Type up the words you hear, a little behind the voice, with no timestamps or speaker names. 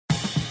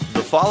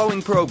The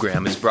following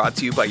program is brought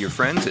to you by your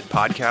friends at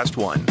Podcast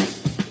One.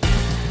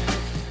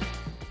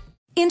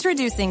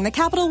 Introducing the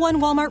Capital One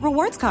Walmart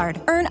Rewards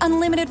Card. Earn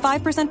unlimited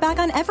 5% back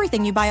on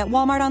everything you buy at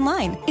Walmart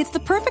online. It's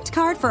the perfect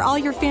card for all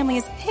your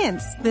family's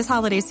hints this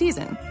holiday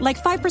season. Like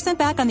 5%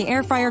 back on the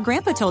air fryer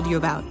Grandpa told you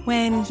about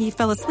when he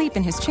fell asleep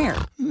in his chair.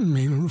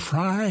 Didn't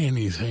fry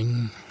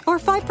anything. Or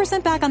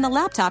 5% back on the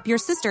laptop your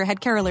sister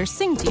had carolers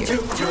sing to you. 2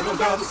 turtle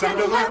doves and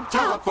a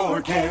laptop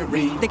for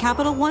Carrie. The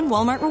Capital One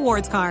Walmart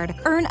Rewards Card.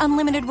 Earn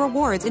unlimited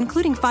rewards,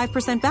 including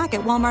 5% back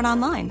at Walmart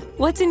online.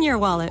 What's in your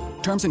wallet?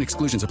 Terms and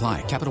exclusions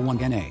apply. Capital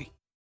One N.A.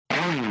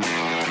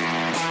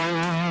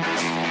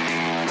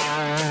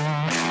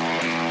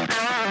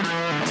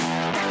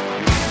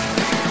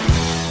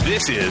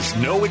 This is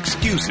No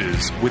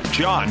Excuses with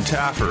John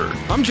Taffer.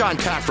 I'm John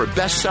Taffer,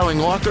 best-selling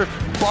author,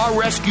 bar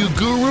rescue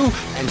guru,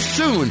 and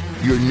soon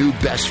your new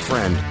best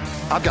friend.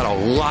 I've got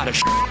a lot of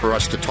shit for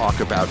us to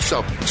talk about,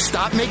 so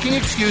stop making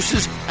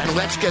excuses and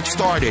let's get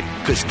started,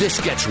 because this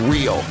gets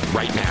real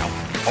right now.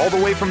 All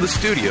the way from the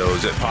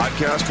studios at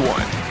Podcast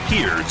One,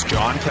 here's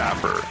John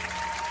Taffer.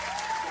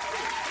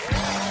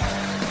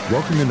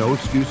 Welcome to No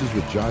Excuses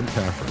with John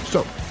Taffer.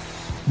 So,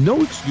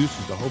 no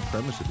excuses, the whole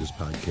premise of this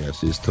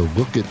podcast is to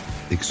look at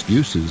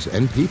excuses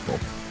and people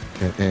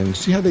and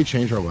see how they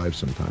change our lives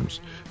sometimes.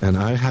 And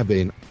I have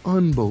an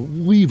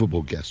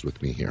unbelievable guest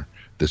with me here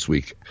this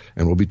week,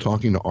 and we'll be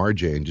talking to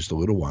RJ in just a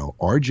little while.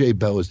 RJ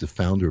Bell is the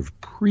founder of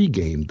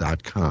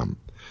Pregame.com,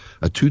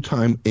 a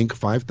two-time Inc.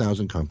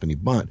 5000 company,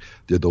 but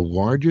they're the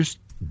largest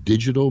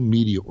digital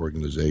media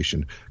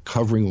organization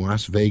covering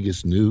Las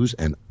Vegas news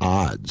and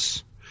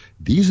odds.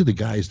 These are the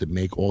guys that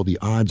make all the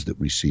odds that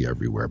we see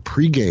everywhere.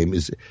 Pregame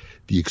is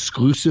the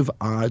exclusive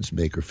odds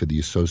maker for the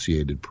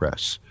Associated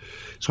Press.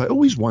 So I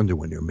always wonder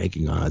when they're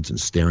making odds and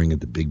staring at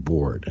the big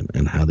board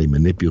and how they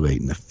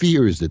manipulate and the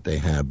fears that they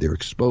have, their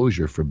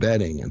exposure for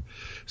betting. And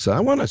so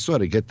I want to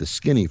sort of get the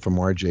skinny from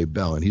RJ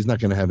Bell, and he's not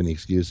going to have any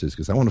excuses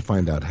because I want to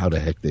find out how the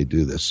heck they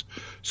do this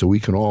so we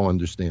can all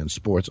understand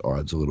sports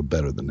odds a little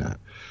better than that.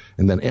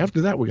 And then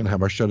after that, we're going to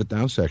have our Shut It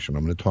Down section.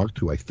 I'm going to talk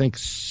to, I think,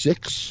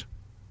 6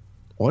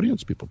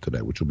 audience people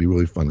today, which will be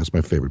really fun. That's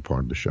my favorite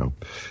part of the show.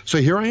 So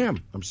here I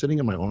am. I'm sitting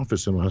in my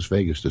office in Las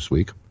Vegas this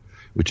week,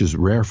 which is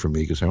rare for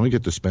me because I only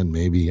get to spend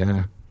maybe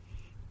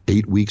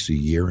 8 weeks a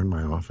year in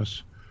my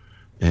office.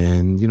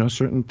 And, you know,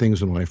 certain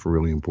things in life are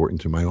really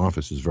important to me. My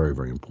office is very,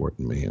 very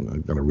important to me. And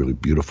I've got a really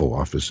beautiful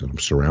office, and I'm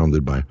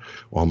surrounded by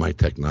all my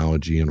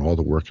technology and all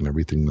the work and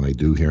everything that I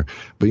do here.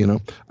 But, you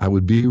know, I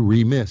would be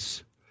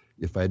remiss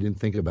if I didn't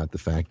think about the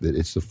fact that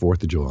it's the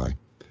 4th of July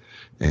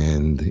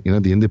and, you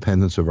know, the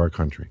independence of our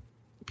country.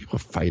 People are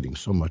fighting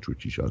so much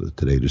with each other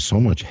today. There's so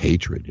much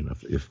hatred. You know,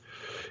 if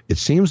it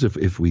seems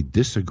if we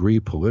disagree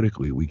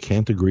politically, we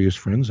can't agree as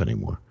friends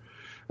anymore.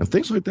 And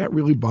things like that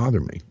really bother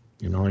me.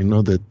 You know, I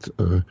know that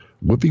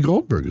Whoopi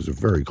Goldberg is a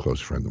very close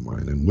friend of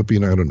mine, and Whoopi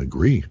and I don't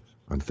agree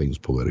on things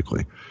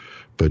politically,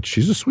 but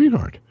she's a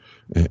sweetheart,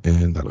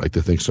 and I'd like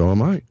to think so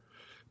am I.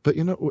 But,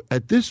 you know,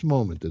 at this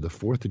moment of the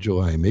 4th of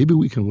July, maybe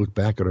we can look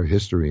back at our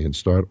history and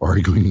start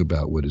arguing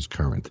about what is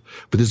current.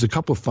 But there's a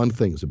couple of fun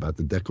things about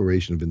the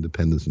Declaration of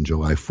Independence on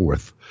July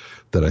 4th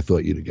that I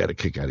thought you'd get a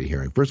kick out of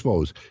hearing. First of all, it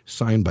was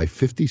signed by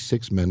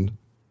 56 men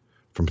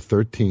from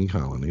 13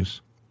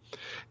 colonies.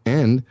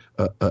 And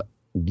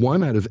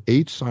 1 out of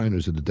 8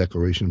 signers of the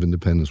Declaration of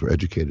Independence were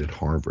educated at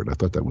Harvard. I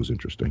thought that was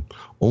interesting.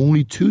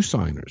 Only 2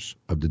 signers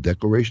of the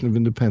Declaration of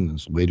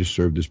Independence later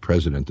served as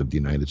president of the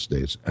United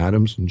States,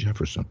 Adams and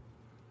Jefferson.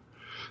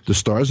 The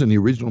stars in the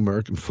original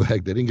American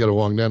flag, they didn't get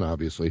along then,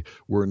 obviously,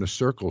 were in a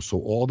circle so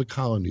all the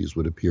colonies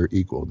would appear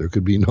equal. There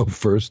could be no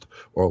first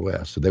or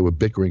last. So they were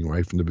bickering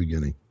right from the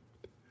beginning.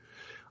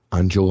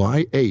 On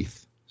July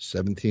 8th,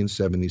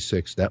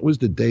 1776, that was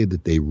the day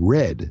that they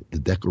read the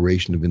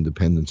Declaration of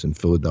Independence in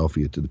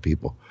Philadelphia to the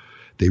people.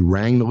 They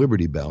rang the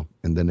Liberty Bell,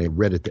 and then they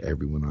read it to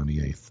everyone on the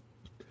 8th.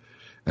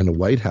 And the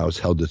White House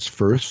held its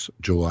first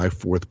July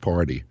 4th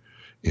party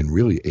in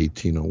really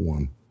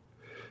 1801.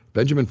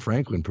 Benjamin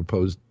Franklin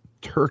proposed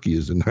turkey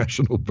is a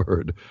national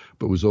bird,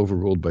 but was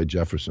overruled by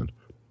Jefferson.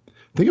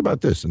 Think about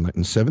this. In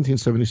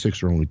 1776,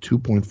 there were only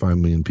 2.5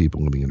 million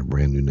people living in a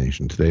brand new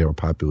nation. Today, our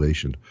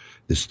population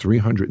is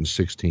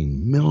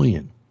 316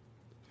 million.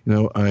 You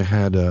know, I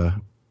had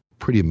a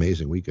pretty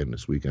amazing weekend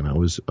this weekend. I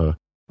was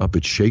up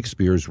at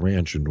Shakespeare's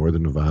Ranch in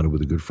northern Nevada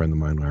with a good friend of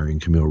mine, Larry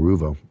and Camille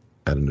Ruvo,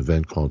 at an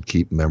event called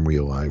Keep Memory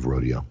Alive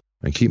Rodeo.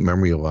 And Keep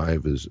Memory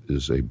Alive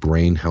is a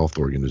brain health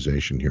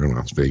organization here in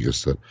Las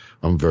Vegas that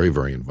I'm very,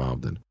 very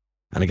involved in.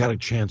 And I got a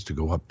chance to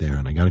go up there,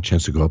 and I got a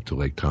chance to go up to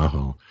Lake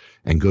Tahoe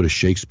and go to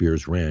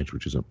Shakespeare's Ranch,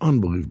 which is an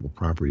unbelievable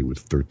property with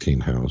 13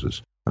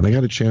 houses. And I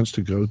got a chance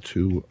to go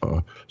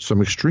to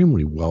some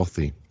extremely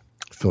wealthy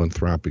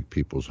philanthropic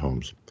people's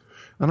homes.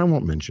 And I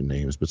won't mention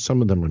names, but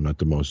some of them are not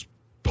the most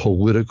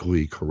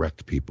politically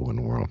correct people in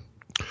the world.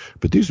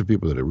 But these are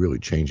people that are really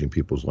changing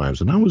people's lives.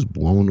 And I was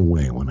blown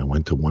away when I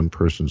went to one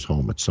person's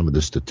home at some of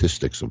the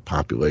statistics of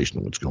population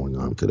and what's going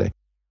on today.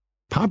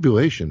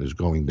 Population is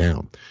going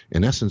down.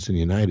 In essence, in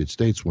the United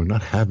States, we're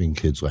not having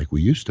kids like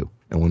we used to.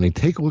 And when they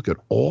take a look at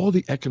all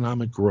the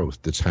economic growth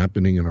that's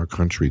happening in our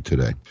country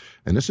today,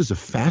 and this is a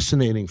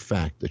fascinating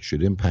fact that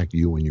should impact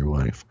you in your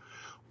life,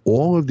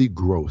 all of the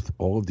growth,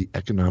 all of the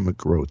economic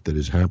growth that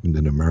has happened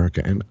in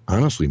America, and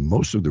honestly,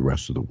 most of the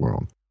rest of the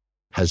world,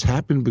 has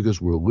happened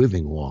because we're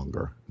living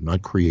longer,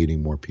 not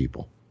creating more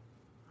people.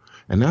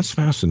 And that's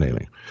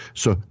fascinating.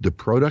 So the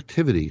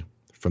productivity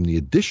from the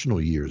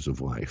additional years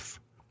of life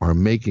are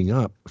making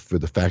up for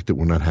the fact that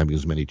we're not having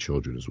as many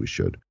children as we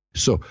should.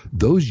 So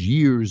those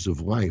years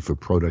of life of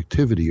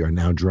productivity are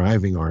now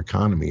driving our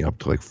economy up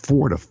to like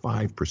 4 to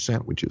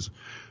 5%, which is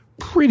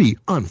pretty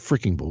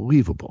unfreaking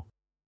believable.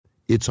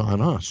 It's on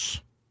us,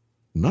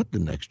 not the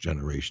next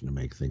generation, to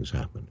make things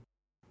happen.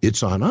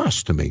 It's on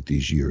us to make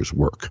these years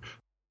work.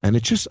 And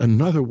it's just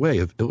another way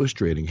of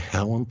illustrating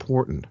how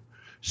important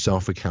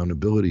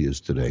self-accountability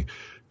is today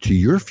to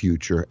your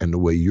future and the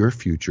way your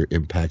future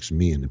impacts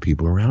me and the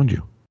people around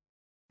you.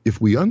 If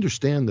we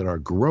understand that our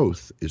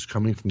growth is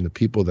coming from the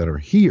people that are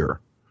here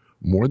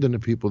more than the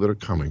people that are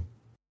coming,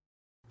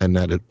 and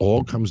that it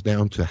all comes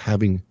down to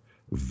having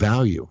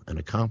value and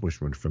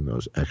accomplishment from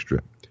those extra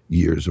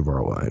years of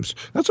our lives,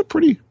 that's a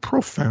pretty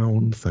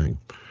profound thing.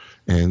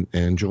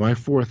 And July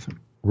 4th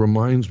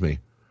reminds me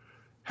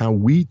how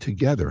we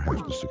together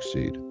have to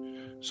succeed.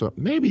 So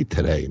maybe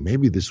today,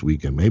 maybe this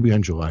weekend, maybe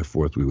on July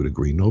 4th, we would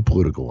agree no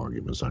political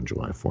arguments on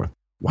July 4th.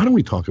 Why don't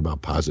we talk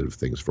about positive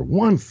things for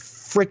one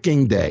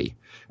freaking day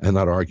and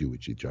not argue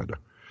with each other?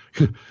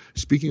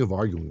 Speaking of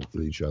arguing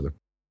with each other,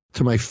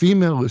 to my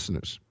female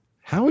listeners,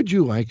 how would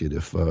you like it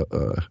if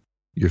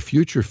your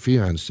future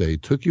fiance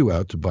took you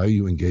out to buy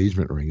you an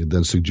engagement ring and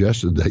then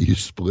suggested that you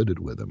split it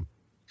with him?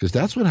 Because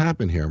that's what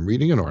happened here. I'm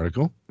reading an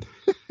article,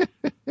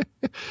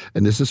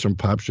 and this is from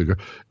Pop Sugar,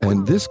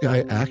 and this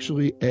guy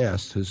actually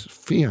asked his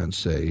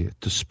fiance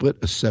to split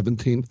a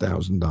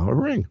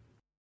 $17,000 ring.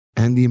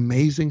 And the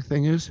amazing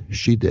thing is,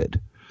 she did.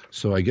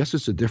 So I guess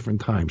it's a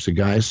different time. So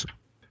guys,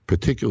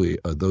 particularly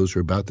those who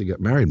are about to get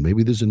married,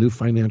 maybe there's a new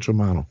financial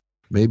model.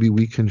 Maybe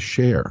we can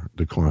share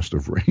the cost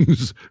of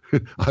rings.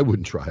 I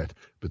wouldn't try it,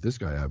 but this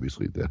guy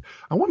obviously did.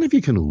 I wonder if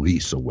you can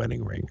lease a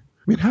wedding ring.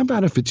 I mean, how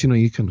about if it's,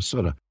 you can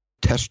sort of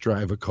test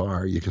drive a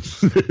car, you can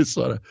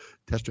sort of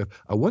test drive.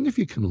 I wonder if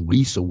you can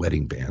lease a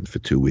wedding band for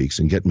 2 weeks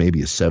and get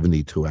maybe a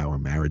 72-hour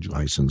marriage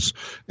license,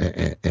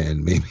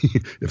 and maybe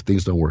if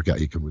things don't work out,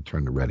 you can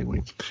return the wedding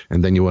ring.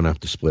 And then you won't have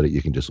to split it,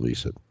 you can just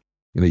lease it.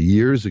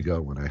 Years ago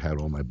when I had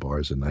all my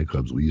bars and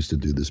nightclubs, we used to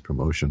do this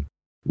promotion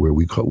where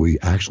we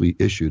actually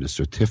issued a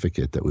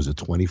certificate that was a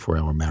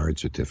 24-hour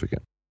marriage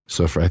certificate.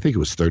 So I think it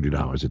was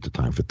 $30 at the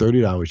time. For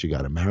 $30, you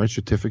got a marriage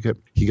certificate.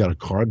 He got a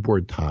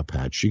cardboard top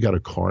hat. She got a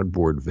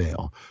cardboard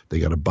veil. They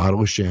got a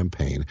bottle of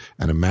champagne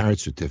and a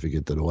marriage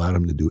certificate that allowed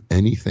them to do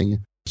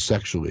anything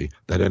sexually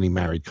that any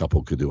married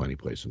couple could do any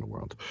place in the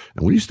world.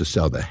 And we used to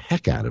sell the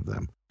heck out of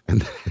them.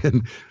 And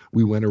then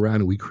we went around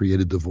and we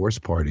created divorce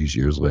parties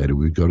years later.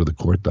 We'd go to the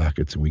court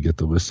dockets and we get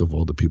the list of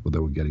all the people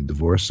that were getting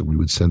divorced, and we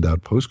would send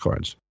out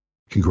postcards.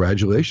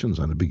 Congratulations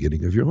on the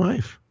beginning of your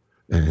life.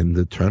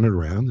 And turn it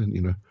around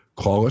and,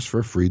 call us for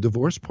a free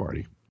divorce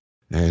party.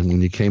 And when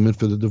you came in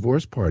for the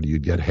divorce party,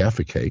 you'd get half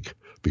a cake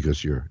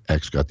because your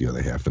ex got the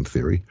other half in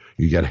theory.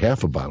 You get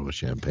half a bottle of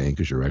champagne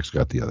because your ex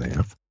got the other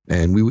half.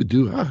 And we would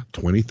do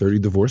 20, 30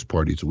 divorce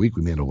parties a week.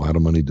 We made a lot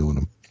of money doing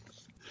them.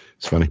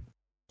 It's funny.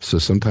 So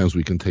sometimes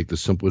we can take the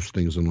simplest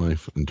things in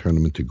life and turn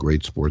them into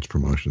great sports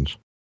promotions.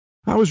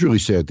 I was really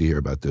sad to hear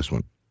about this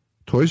one.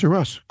 Toys R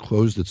Us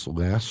closed its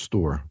last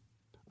store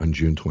on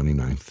June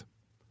 29th.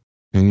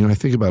 And, I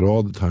think about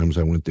all the times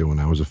I went there when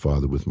I was a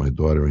father with my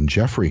daughter. And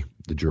Jeffrey,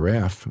 the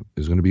giraffe,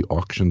 is going to be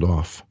auctioned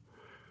off.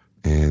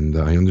 And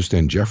I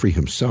understand Jeffrey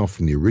himself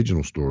from the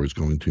original store is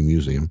going to a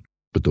museum.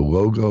 But the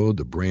logo,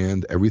 the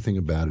brand, everything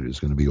about it is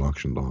going to be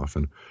auctioned off.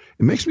 And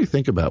it makes me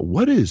think about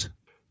what is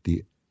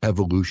the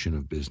evolution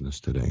of business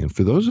today. And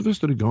for those of us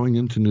that are going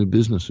into new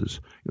businesses,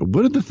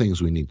 what are the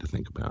things we need to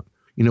think about?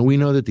 We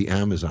know that the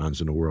Amazons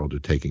in the world are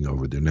taking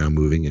over. They're now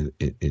moving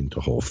into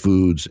Whole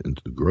Foods,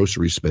 into the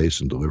grocery space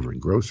and delivering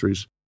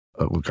groceries.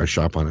 Look, I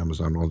shop on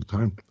Amazon all the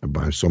time. I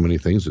buy so many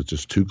things. It's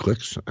just 2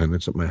 clicks and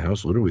it's at my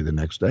house literally the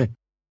next day.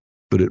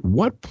 But at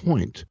what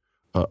point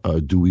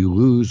do we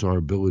lose our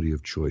ability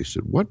of choice?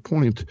 At what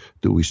point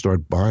do we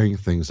start buying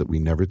things that we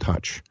never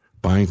touch,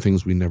 buying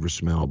things we never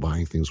smell,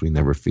 buying things we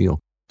never feel?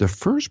 The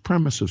first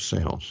premise of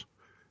sales,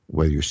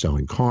 whether you're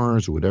selling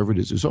cars or whatever it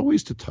is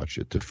always to touch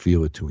it, to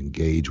feel it, to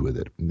engage with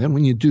it. And then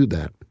when you do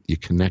that, you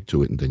connect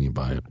to it and then you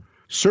buy it.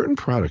 Certain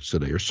products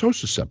today are so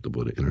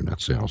susceptible to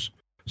internet sales.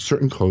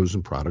 Certain clothes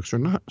and products are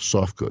not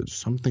soft goods.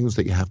 Some things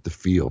that you have to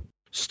feel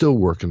still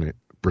work in a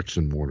bricks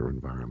and mortar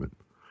environment.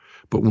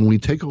 But when we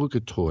take a look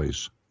at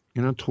toys,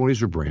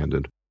 toys are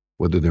branded,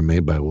 whether they're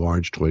made by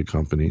large toy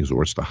companies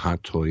or it's the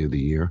hot toy of the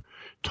year.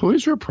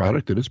 Toys are a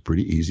product that is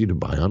pretty easy to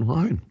buy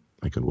online.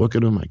 I can look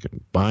at them, I can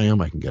buy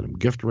them, I can get them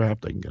gift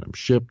wrapped, I can get them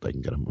shipped, I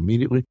can get them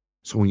immediately.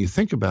 So when you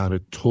think about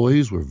it,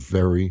 toys were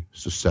very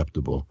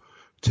susceptible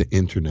to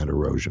internet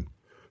erosion.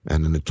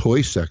 And in the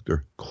toy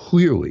sector,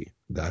 clearly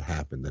that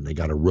happened, and they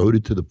got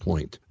eroded to the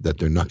point that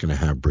they're not going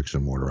to have bricks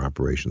and mortar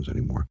operations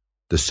anymore.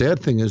 The sad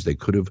thing is they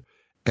could have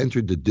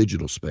entered the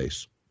digital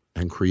space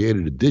and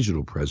created a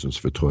digital presence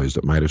for toys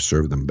that might have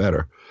served them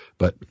better,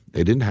 but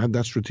they didn't have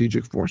that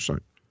strategic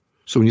foresight.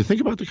 So when you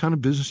think about the kind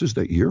of businesses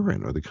that you're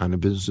in or the kind of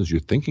businesses you're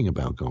thinking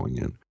about going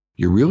in,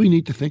 you really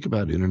need to think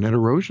about internet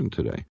erosion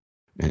today.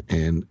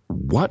 And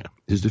what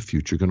is the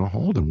future going to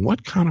hold? And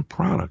what kind of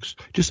products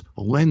just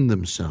lend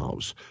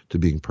themselves to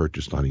being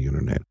purchased on the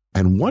internet?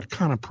 And what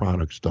kind of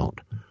products don't?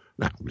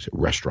 Now, we say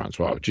restaurants.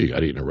 Oh, gee,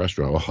 I'd eat in a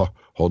restaurant. Oh,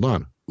 hold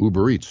on.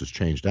 Uber Eats has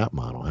changed that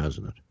model,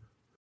 hasn't it?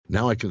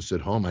 Now I can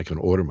sit home. I can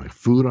order my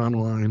food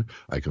online.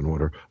 I can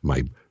order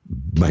my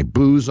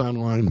booze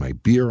online, my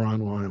beer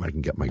online. I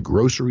can get my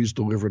groceries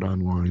delivered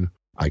online.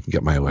 I can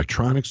get my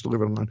electronics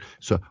delivered online.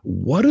 So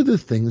what are the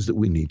things that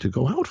we need to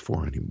go out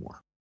for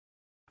anymore?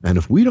 And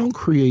if we don't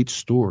create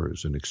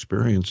stores and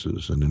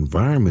experiences and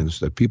environments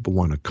that people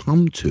want to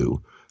come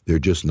to, they're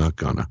just not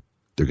gonna.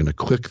 They're going to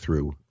click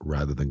through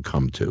rather than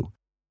come to.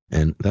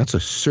 And that's a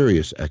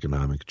serious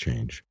economic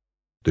change.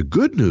 The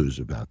good news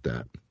about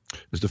that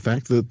is the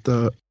fact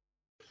that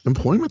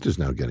employment is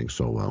now getting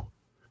so low.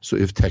 So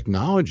if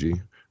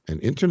technology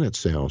and internet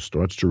sales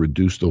starts to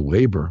reduce the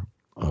labor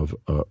of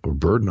a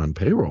burden on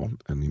payroll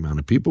and the amount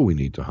of people we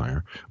need to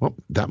hire, well,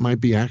 that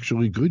might be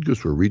actually good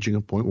because we're reaching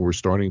a point where we're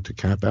starting to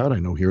cap out. I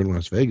know here in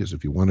Las Vegas,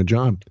 if you want a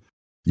job,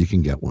 you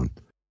can get one.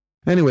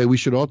 Anyway, we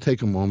should all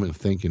take a moment and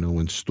think,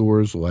 when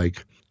stores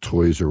like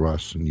Toys R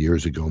Us and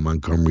years ago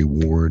Montgomery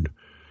Ward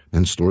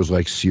and stores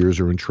like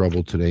Sears are in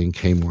trouble today and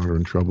Kmart are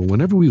in trouble,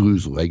 whenever we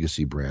lose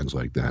legacy brands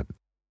like that,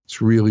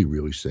 it's really,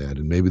 really sad.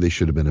 And maybe they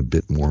should have been a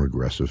bit more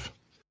aggressive.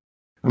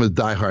 I'm a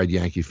diehard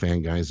Yankee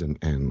fan, guys,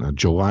 and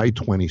July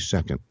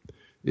 22nd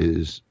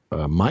is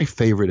my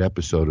favorite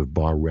episode of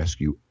Bar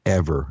Rescue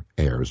ever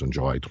airs on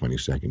July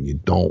 22nd. You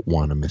don't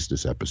want to miss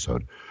this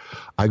episode.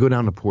 I go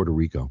down to Puerto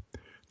Rico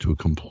to a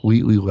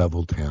completely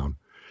level town,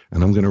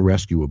 and I'm going to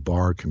rescue a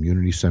bar, a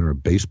community center, a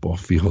baseball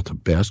field, a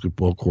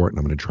basketball court, and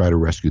I'm going to try to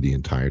rescue the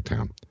entire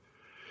town.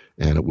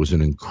 And it was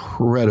an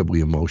incredibly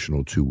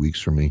emotional 2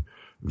 weeks for me,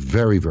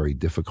 very, very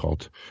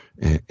difficult.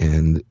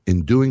 And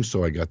in doing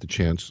so, I got the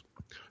chance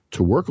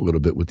to work a little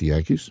bit with the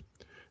Yankees.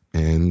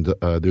 And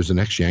there's an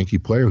ex-Yankee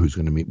player who's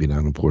going to meet me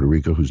down in Puerto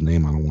Rico, whose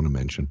name I don't want to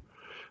mention.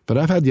 But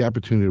I've had the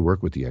opportunity to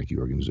work with the Yankee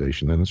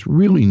organization, and it's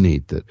really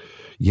neat that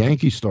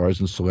Yankee stars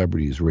and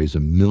celebrities raise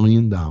 $1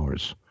 million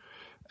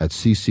at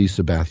CC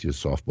Sabathia's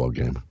softball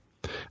game.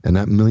 And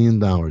that $1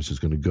 million is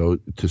going to go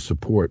to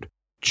support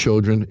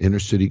children,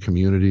 inner-city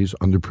communities,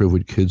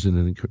 underprivileged kids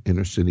in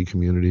inner-city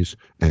communities.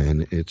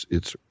 And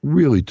it's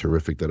really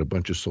terrific that a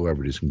bunch of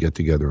celebrities can get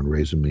together and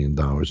raise $1 million,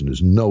 and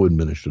there's no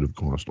administrative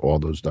cost. All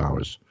those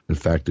dollars, in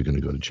fact, they're going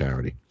to go to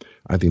charity.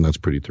 I think that's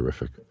pretty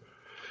terrific.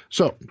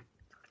 So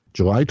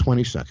July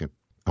 22nd,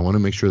 I want to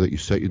make sure that you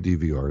set your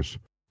DVRs.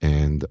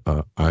 And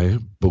I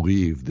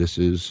believe this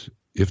is,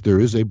 if there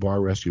is a Bar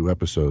Rescue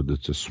episode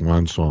that's a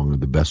swan song,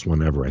 the best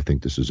one ever, I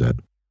think this is it.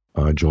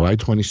 July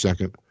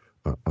 22nd,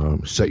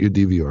 set your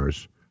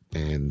DVRs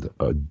and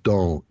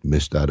don't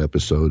miss that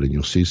episode. And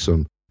you'll see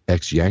some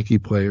ex-Yankee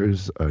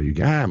players.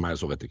 I might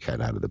as well let the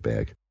cat out of the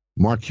bag.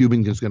 Mark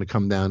Cuban is going to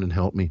come down and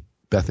help me.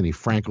 Bethany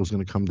Frankel is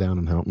going to come down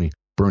and help me.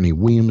 Bernie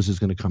Williams is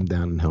going to come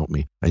down and help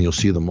me. And you'll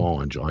see them all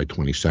on July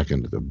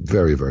 22nd, the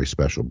very, very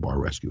special Bar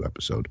Rescue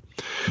episode.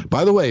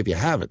 By the way, if you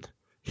haven't,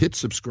 hit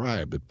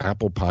subscribe at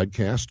Apple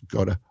Podcast.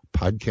 Go to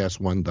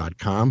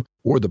podcast1.com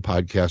or the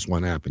Podcast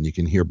One app, and you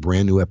can hear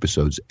brand new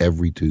episodes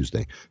every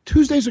Tuesday.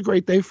 Tuesday's a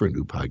great day for a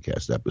new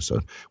podcast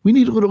episode. We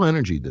need a little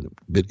energy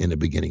in the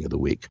beginning of the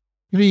week.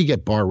 You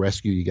get Bar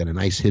Rescue, you get a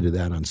nice hit of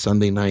that on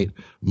Sunday night.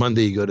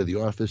 Monday, you go to the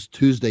office.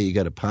 Tuesday, you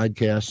get a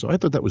podcast. So I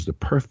thought that was the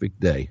perfect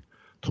day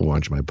to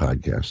launch my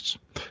podcasts.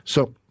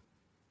 So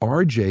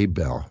RJ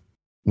Bell.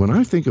 When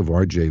I think of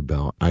RJ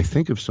Bell, I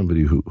think of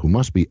somebody who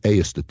must be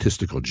a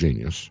statistical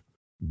genius,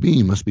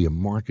 B, must be a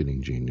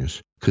marketing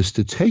genius, because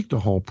to take the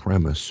whole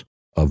premise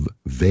of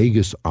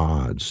Vegas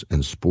odds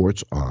and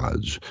sports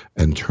odds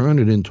and turn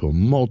it into a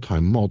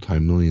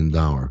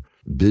multi-million-dollar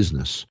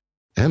business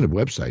and a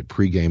website,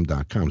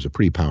 pregame.com, is a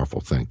pretty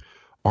powerful thing.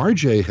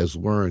 RJ has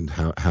learned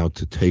how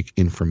to take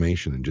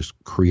information and just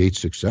create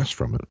success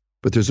from it.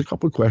 But there's a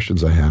couple of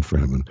questions I had for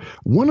him. And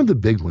one of the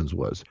big ones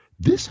was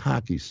this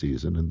hockey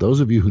season, and those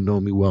of you who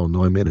know me well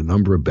know I made a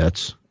number of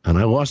bets, and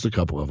I lost a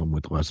couple of them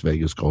with Las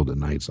Vegas Golden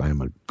Knights. I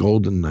am a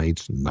Golden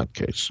Knights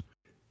nutcase.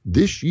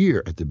 This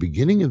year, at the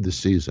beginning of the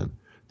season,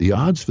 the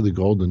odds for the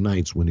Golden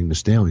Knights winning the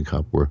Stanley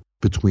Cup were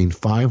between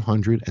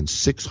 500 and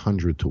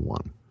 600 to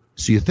 1.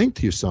 So you think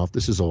to yourself,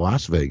 this is a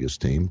Las Vegas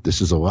team.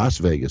 This is a Las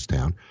Vegas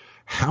town.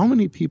 How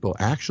many people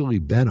actually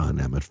bet on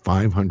them at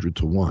 500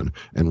 to 1?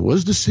 And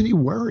was the city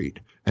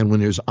worried? And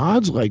when there's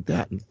odds like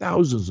that and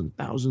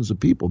thousands of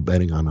people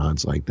betting on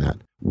odds like that,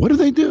 what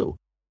do?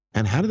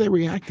 And how do they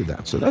react to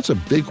that? So that's a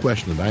big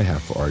question that I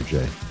have for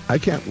RJ. I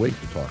can't wait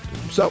to talk to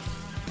him. So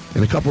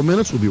in a couple of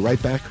minutes, we'll be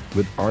right back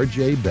with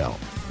RJ Bell.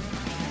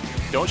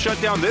 Don't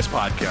shut down this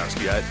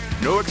podcast yet.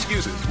 No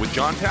Excuses with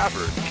John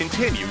Taffer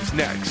continues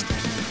next.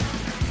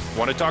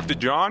 Want to talk to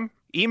John?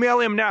 Email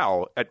him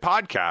now at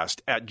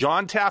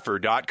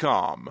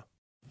podcast@johntaffer.com.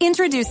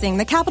 Introducing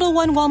the Capital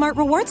One Walmart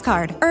Rewards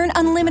Card. Earn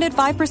unlimited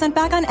 5%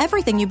 back on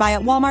everything you buy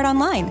at Walmart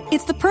online.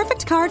 It's the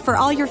perfect card for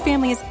all your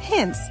family's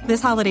hints this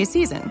holiday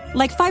season.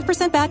 Like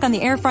 5% back on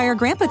the air fryer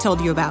Grandpa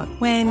told you about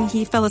when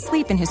he fell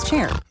asleep in his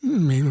chair.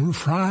 Made him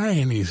fry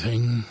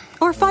anything.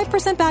 Or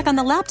 5% back on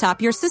the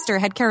laptop your sister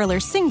had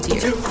carolers sing to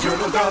you. 2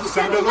 turtle doves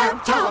and a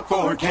laptop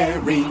for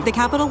Carrie. The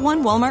Capital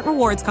One Walmart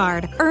Rewards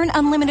Card. Earn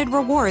unlimited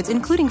rewards,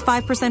 including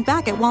 5%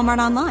 back at Walmart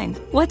online.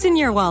 What's in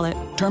your wallet?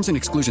 Terms and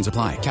exclusions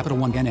apply. Capital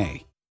One NA.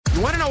 You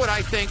want to know what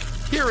I think?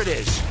 Here it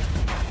is.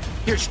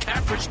 Here's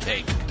Taffer's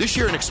take. This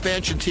year, an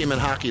expansion team in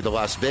hockey, the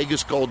Las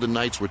Vegas Golden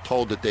Knights, were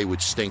told that they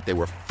would stink. They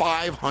were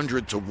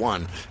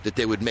 500-1 that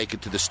they would make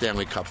it to the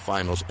Stanley Cup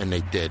Finals, and they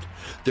did.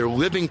 They're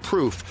living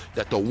proof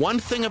that the one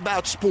thing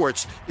about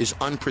sports is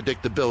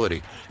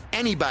unpredictability.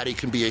 Anybody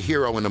can be a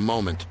hero in a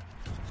moment.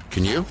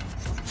 Can you?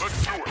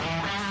 Let's do it.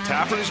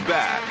 Taffer's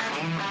back.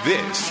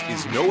 This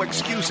is No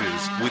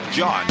Excuses with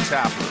John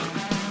Taffer.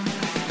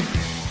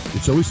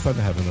 It's always fun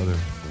to have another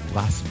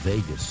Las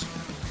Vegas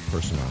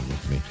person on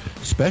with me,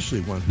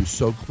 especially one who's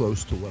so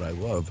close to what I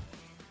love,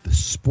 the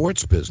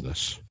sports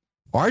business.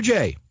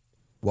 RJ,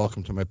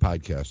 welcome to my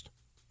podcast.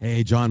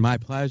 Hey, John, my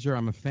pleasure.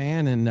 I'm a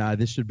fan, and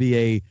this should be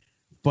a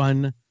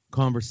fun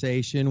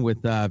conversation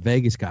with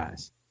Vegas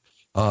guys.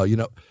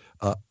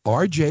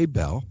 RJ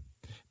Bell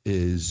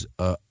is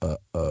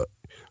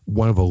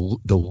one of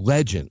the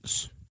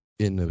legends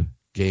in the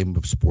game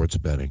of sports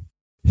betting.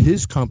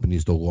 His company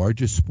is the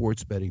largest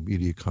sports betting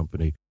media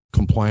company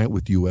compliant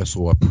with U.S.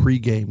 law,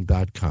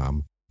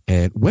 pregame.com.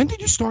 And when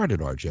did you start it,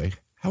 RJ?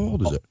 How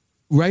old is it?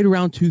 Right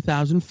around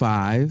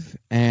 2005.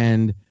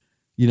 And,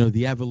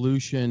 the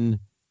evolution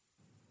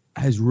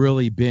has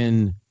really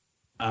been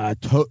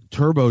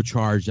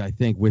turbocharged, I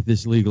think, with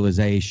this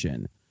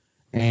legalization.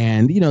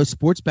 And,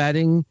 sports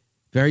betting,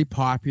 very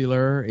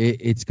popular.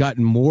 It's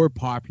gotten more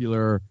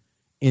popular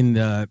in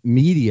the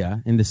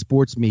media, in the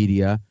sports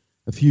media.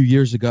 A few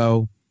years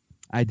ago,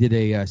 I did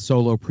a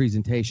solo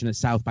presentation at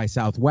South by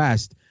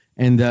Southwest.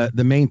 And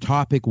the main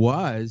topic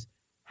was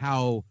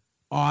how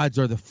odds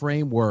are the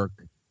framework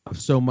of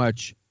so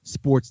much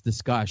sports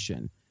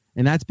discussion.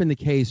 And that's been the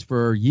case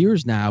for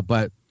years now.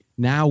 But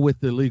now with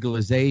the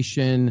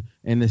legalization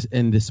and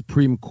the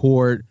Supreme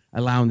Court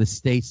allowing the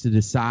states to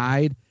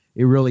decide,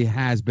 it really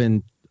has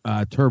been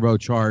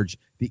turbocharged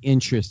the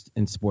interest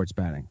in sports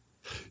betting.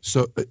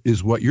 So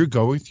is what you're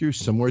going through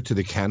similar to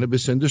the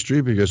cannabis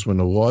industry? Because when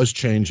the laws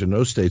change in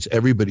those states,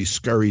 everybody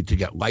scurried to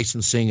get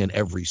licensing in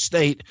every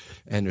state,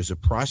 and there's a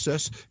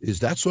process. Is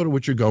that sort of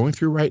what you're going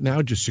through right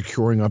now, just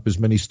securing up as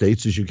many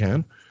states as you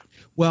can?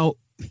 Well,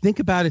 think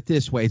about it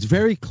this way. It's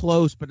very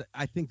close, but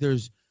I think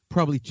there's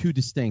probably two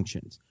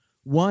distinctions.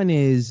 One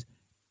is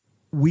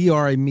we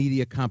are a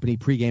media company,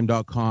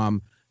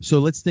 pregame.com. So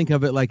let's think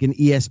of it like an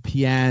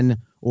ESPN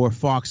or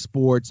Fox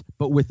Sports,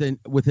 but with a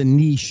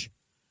niche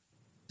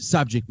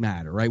subject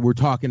matter, right? We're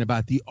talking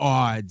about the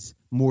odds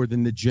more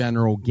than the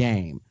general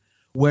game.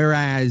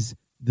 Whereas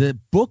the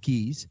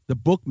bookies, the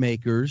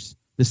bookmakers,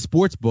 the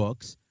sports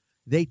books,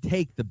 they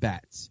take the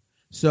bets.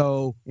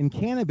 So in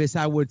cannabis,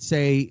 I would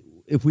say,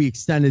 if we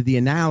extended the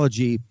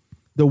analogy,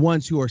 the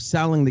ones who are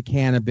selling the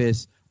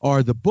cannabis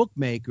are the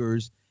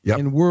bookmakers. Yep.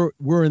 And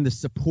we're in the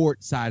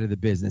support side of the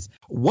business.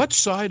 What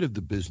side of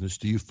the business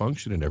do you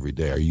function in every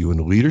day? Are you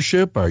in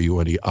leadership? Are you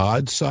on the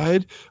odds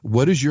side?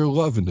 What is your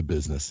love in the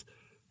business?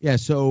 Yeah,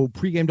 so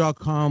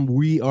pregame.com,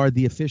 we are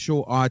the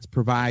official odds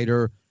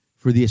provider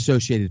for the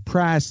Associated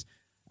Press.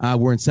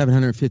 We're in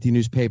 750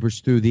 newspapers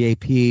through the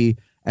AP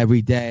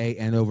every day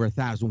and over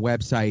 1,000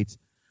 websites.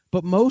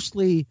 But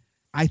mostly,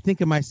 I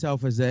think of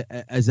myself as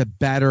a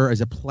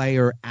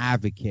player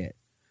advocate.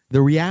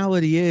 The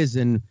reality is,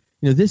 and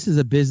this is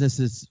a business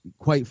that's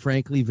quite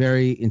frankly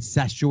very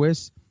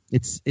incestuous.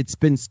 It's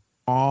been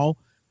small.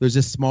 There's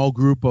a small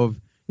group of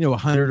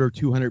 100 or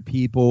 200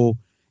 people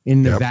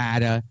in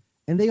Nevada. Yep.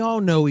 And they all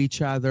know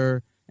each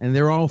other, and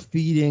they're all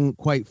feeding,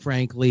 quite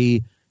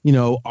frankly,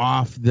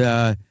 off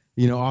the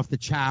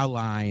chow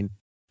line.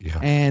 Yeah.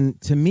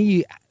 And to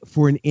me,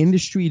 for an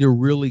industry to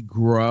really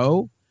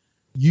grow,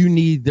 you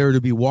need there to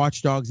be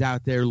watchdogs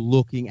out there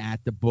looking at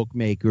the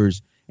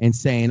bookmakers and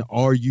saying,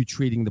 are you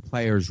treating the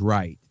players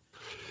right?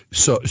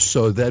 So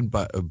then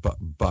by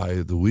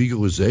the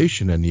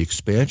legalization and the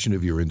expansion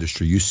of your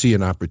industry, you see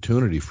an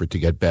opportunity for it to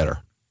get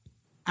better.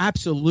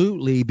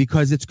 Absolutely,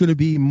 because it's going to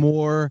be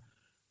more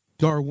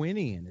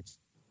Darwinian. It's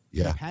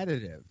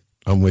competitive.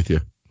 I'm with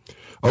you.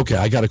 Okay,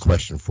 I got a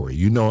question for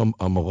you.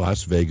 I'm a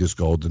Las Vegas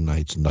Golden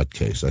Knights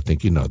nutcase. I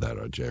think you know that,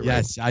 RJ, right?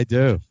 Yes, I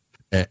do.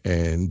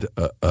 And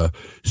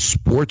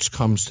sports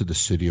comes to the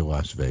city of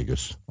Las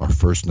Vegas, our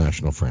first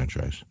national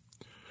franchise.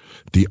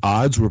 The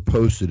odds were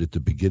posted at the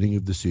beginning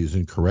of the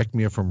season. Correct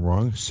me if I'm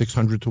wrong,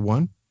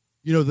 600-1?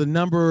 The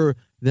number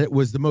that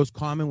was the most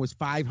common was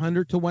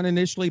 500-1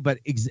 initially, but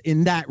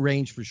in that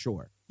range for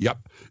sure.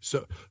 Yep.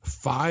 So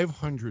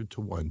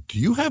 500-1. Do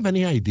you have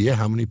any idea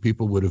how many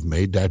people would have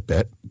made that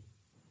bet?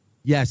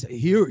 Yes.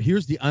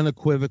 Here's the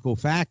unequivocal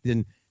fact,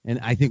 and and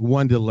I think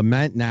one to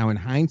lament now in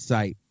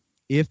hindsight.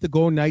 If the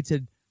Golden Knights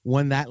had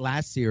won that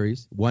last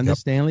series, won the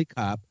Stanley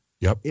Cup,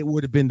 it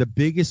would have been the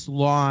biggest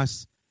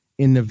loss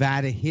in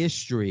Nevada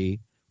history,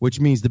 which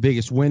means the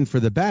biggest win for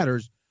the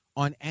bettors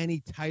on any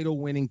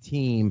title-winning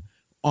team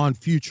on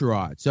future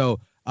odds. So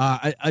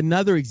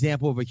another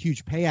example of a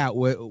huge payout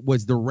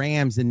was the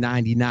Rams in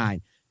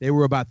 '99. They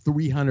were about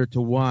 300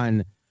 to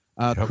 1.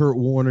 Kurt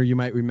Warner, you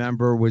might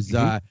remember, was he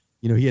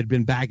had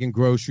been bagging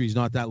groceries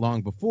not that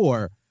long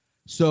before.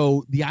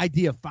 So the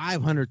idea of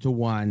 500 to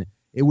 1,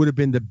 it would have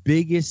been the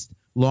biggest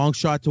long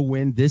shot to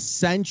win this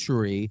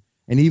century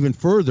and even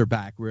further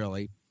back,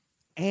 really.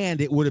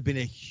 And it would have been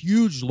a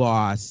huge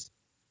loss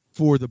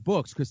for the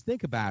books, because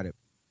think about it.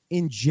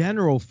 In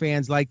general,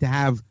 fans like to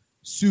have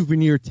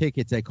souvenir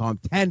tickets, they call them,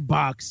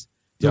 $10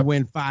 to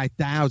win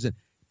 $5,000.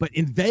 But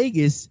in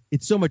Vegas,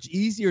 it's so much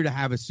easier to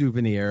have a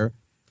souvenir.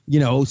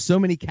 So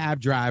many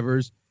cab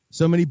drivers,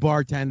 so many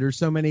bartenders,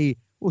 so many,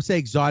 we'll say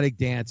exotic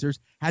dancers,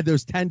 had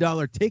those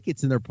 $10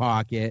 tickets in their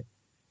pocket,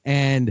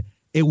 and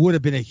it would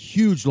have been a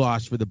huge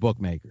loss for the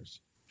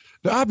bookmakers.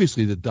 Now,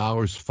 obviously, the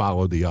dollars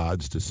follow the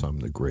odds to some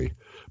degree.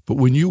 But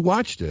when you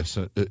watch this,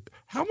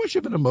 how much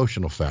of an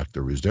emotional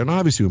factor is there? And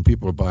obviously, when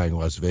people are buying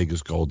Las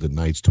Vegas Golden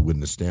Knights to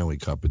win the Stanley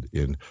Cup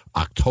in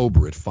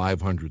October at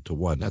 500 to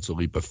 1, that's a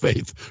leap of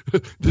faith.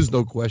 There's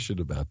no question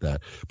about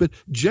that. But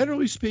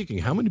generally speaking,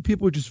 how many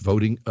people are just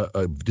voting,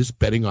 just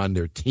betting on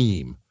their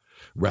team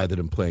rather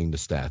than playing the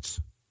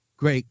stats?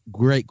 Great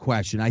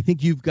question. I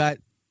think you've got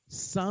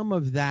some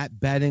of that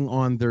betting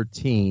on their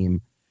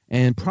team.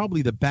 And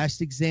probably the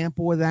best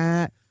example of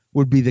that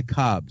would be the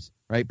Cubs,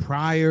 right?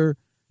 Prior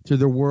to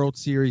the World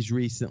Series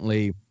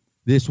recently,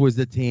 this was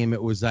the team.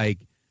 It was like,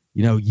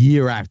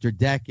 year after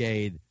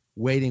decade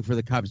waiting for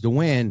the Cubs to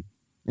win.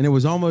 And it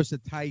was almost a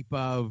type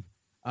of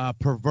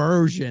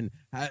perverseness,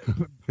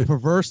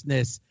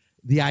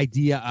 the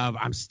idea of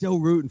I'm still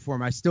rooting for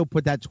them. I still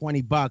put that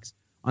 $20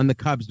 on the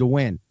Cubs to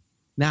win.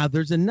 Now,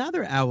 there's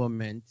another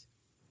element,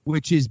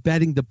 which is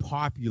betting the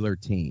popular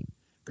team.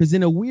 Because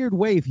in a weird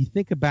way, if you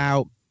think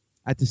about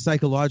at the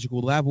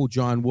psychological level,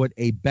 John, what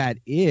a bet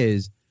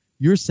is,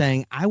 you're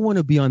saying, I want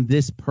to be on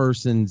this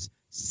person's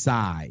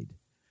side.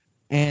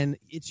 And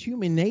it's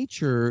human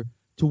nature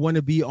to want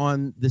to be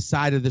on the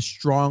side of the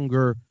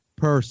stronger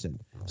person.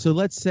 So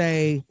let's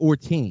say, or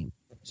team.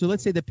 So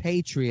let's say the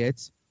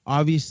Patriots,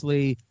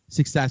 obviously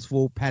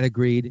successful,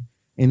 pedigreed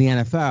in the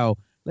NFL.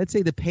 Let's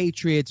say the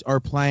Patriots are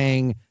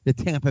playing the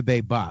Tampa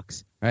Bay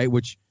Bucks, right,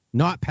 which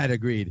not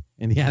pedigreed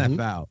in the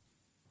NFL.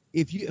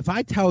 If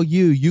I tell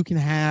you can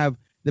have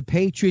the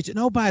Patriots, and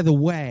oh, by the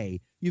way,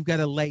 you've got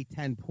to lay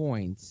 10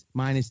 points,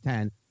 minus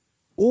 10.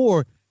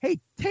 Or, hey,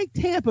 take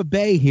Tampa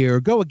Bay here,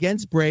 go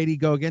against Brady,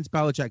 go against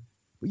Belichick,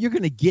 but you're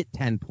going to get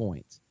 10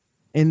 points.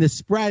 And the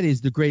spread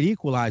is the great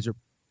equalizer.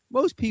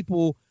 Most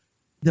people,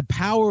 the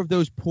power of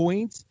those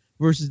points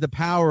versus the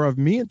power of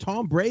me and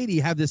Tom Brady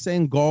have the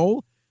same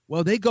goal,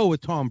 well, they go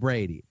with Tom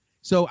Brady.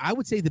 So I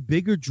would say the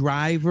bigger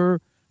driver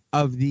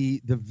of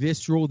the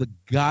visceral, the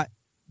gut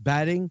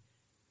betting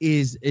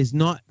is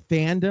not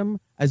fandom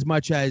as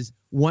much as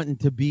wanting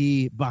to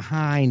be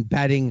behind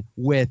betting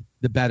with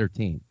the better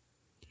team.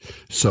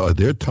 So are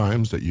there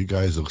times that you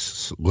guys are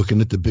looking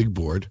at the big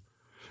board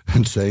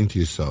and saying to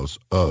yourselves,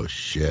 oh,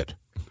 shit?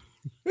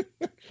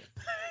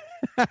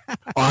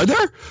 Are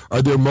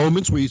there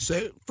moments where you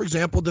say, for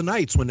example, the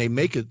Knights, when they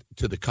make it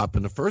to the Cup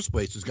in the first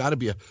place, there's got to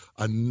be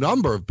a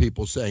number of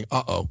people saying,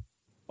 uh-oh.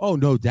 Oh,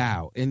 no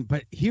doubt.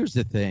 But here's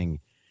the thing.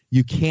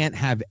 You can't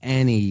have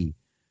any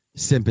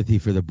sympathy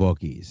for the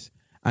bookies.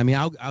 I mean,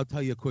 I'll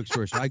tell you a quick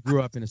story. So I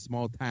grew up in a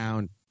small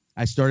town.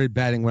 I started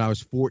betting when I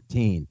was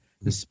 14.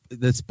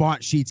 The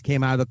spot sheets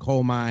came out of the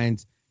coal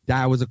mines.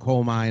 Dad was a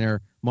coal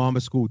miner. Mom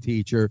a school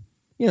teacher.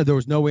 There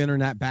was no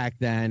internet back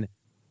then.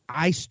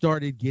 I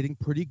started getting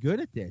pretty good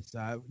at this.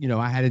 I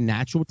had a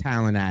natural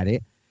talent at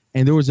it.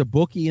 And there was a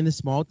bookie in the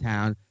small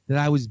town that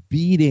I was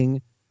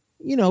beating,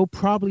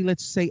 probably,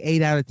 let's say,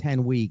 8 out of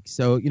 10 weeks.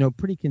 So,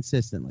 pretty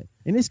consistently.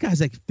 And this guy's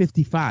like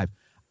 55.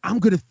 I'm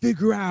going to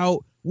figure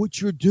out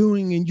what you're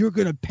doing and you're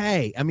going to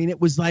pay. I mean, it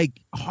was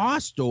like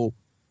hostile.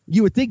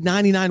 You would think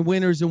 99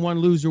 winners and 1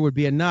 loser would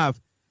be enough.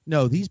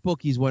 No, these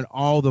bookies won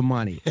all the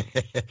money.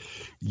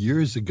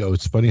 Years ago,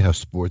 it's funny how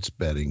sports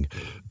betting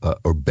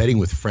or betting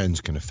with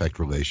friends can affect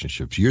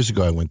relationships. Years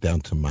ago, I went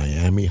down to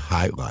Miami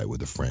Highlight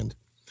with a friend.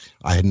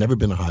 I had never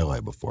been to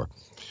Highlight before.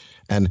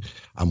 And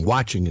I'm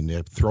watching and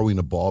they're throwing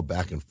a ball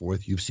back and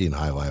forth. You've seen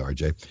Highlight,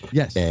 RJ.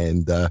 Yes.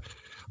 And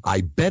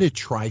I bet a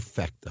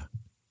trifecta.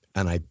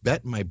 And I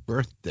bet my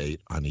birth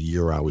date on the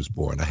year I was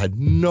born. I had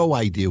no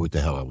idea what the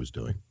hell I was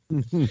doing.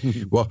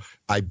 Well,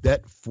 I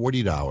bet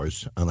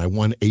 $40 and I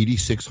won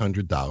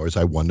 $8,600.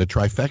 I won the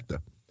trifecta,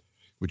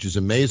 which is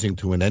amazing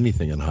to win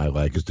anything in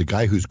Highlight because the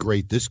guy who's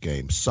great this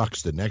game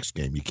sucks the next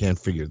game. You can't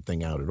figure the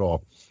thing out at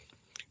all.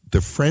 The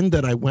friend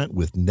that I went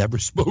with never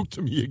spoke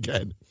to me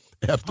again.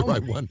 after I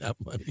won that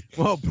money.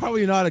 Well,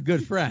 probably not a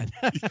good friend.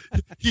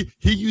 He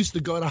used to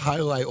go to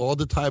Highlight all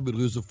the time and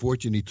lose a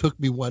fortune. He took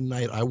me one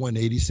night. I won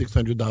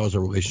 $8,600.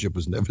 Our relationship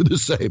was never the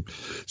same.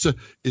 So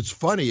it's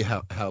funny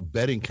how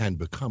betting can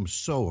become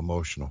so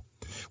emotional.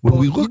 When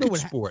we look at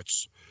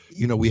sports,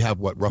 we have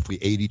roughly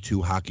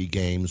 82 hockey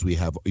games. We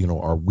have,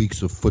 our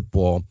weeks of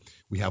football.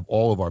 We have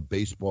all of our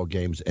baseball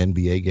games,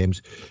 NBA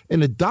games.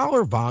 In a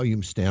dollar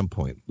volume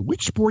standpoint,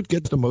 which sport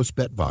gets the most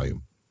bet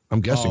volume? I'm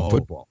guessing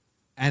football.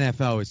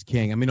 NFL is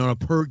king. I mean, on a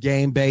per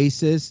game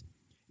basis,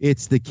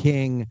 it's the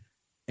king,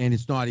 and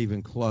it's not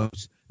even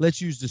close.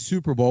 Let's use the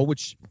Super Bowl,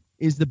 which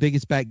is the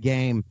biggest bet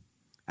game,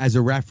 as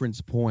a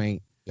reference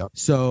point. Yep.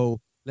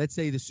 So let's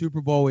say the Super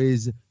Bowl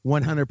is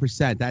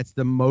 100%. That's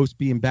the most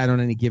being bet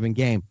on any given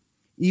game.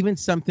 Even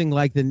something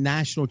like the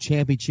national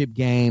championship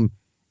game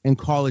in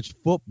college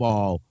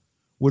football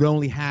would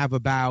only have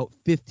about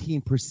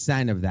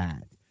 15% of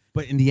that.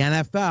 But in the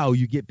NFL,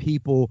 you get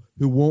people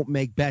who won't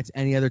make bets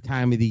any other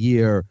time of the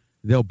year.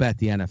 They'll bet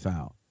the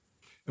NFL.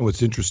 And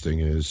what's interesting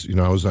is,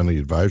 I was on the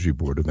advisory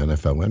board of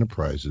NFL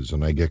Enterprises,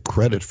 and I get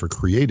credit for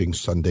creating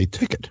Sunday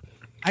Ticket.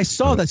 I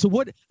saw that.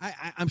 So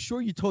I'm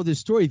sure you told this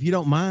story. If you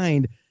don't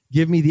mind,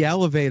 give me the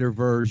elevator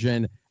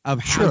version of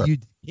how you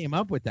came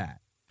up with that.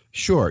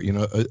 Sure.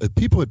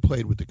 People had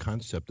played with the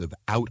concept of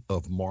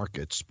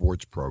out-of-market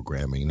sports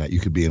programming, that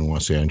you could be in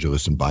Los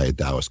Angeles and buy a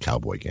Dallas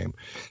Cowboy game.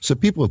 So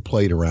people have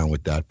played around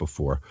with that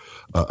before.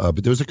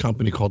 But there was a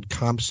company called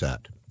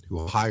ComSat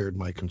who hired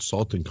my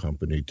consulting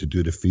company to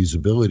do the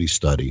feasibility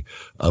study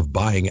of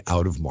buying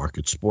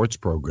out-of-market sports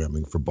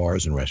programming for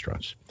bars and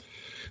restaurants.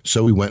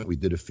 So we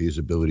did a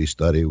feasibility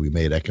study. We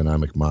made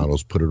economic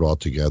models, put it all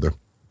together.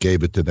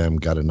 Gave it to them,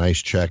 got a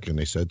nice check, and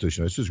they said to us,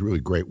 this is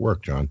really great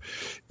work, John.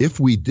 If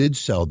we did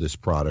sell this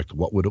product,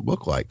 what would it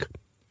look like?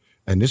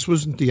 And this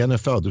wasn't the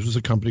NFL. This was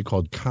a company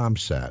called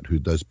ComSat who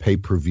does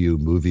pay-per-view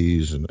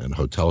movies and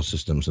hotel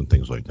systems and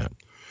things like that.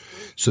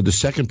 So the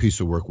second piece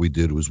of work we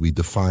did was we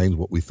defined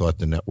what we thought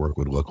the network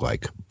would look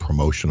like,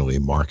 promotionally,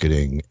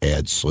 marketing,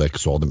 ad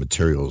slicks, all the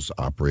materials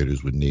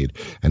operators would need.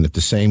 And at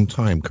the same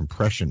time,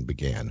 compression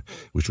began,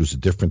 which was a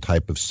different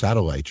type of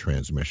satellite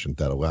transmission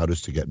that allowed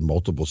us to get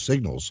multiple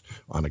signals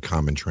on a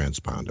common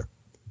transponder.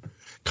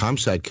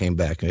 ComSat came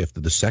back after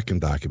the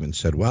second document and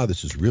said, wow,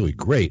 this is really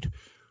great.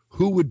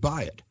 Who would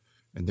buy it?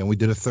 And then we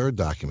did a third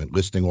document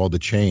listing all the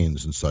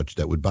chains and such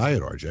that would buy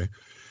it, RJ.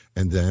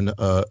 And then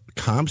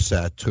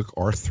ComSat took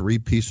our three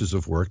pieces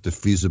of work, the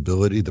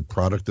feasibility, the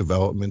product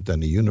development,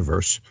 and the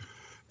universe,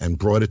 and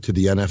brought it to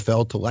the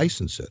NFL to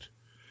license it.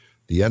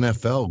 The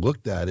NFL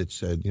looked at it,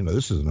 said,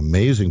 this is an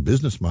amazing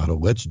business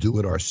model. Let's do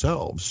it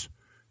ourselves.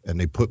 And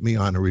they put me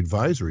on a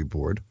advisory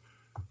board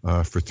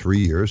for 3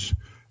 years,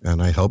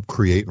 and I helped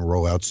create and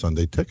roll out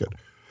Sunday Ticket.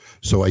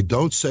 So I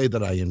don't say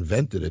that I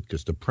invented it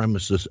because the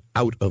premises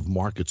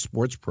out-of-market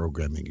sports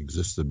programming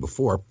existed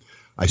before.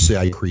 I say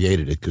I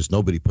created it because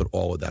nobody put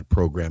all of that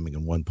programming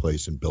in one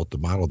place and built the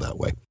model that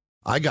way.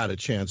 I got a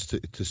chance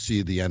to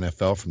see the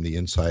NFL from the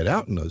inside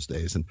out in those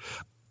days. And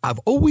I've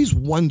always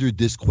wondered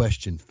this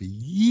question for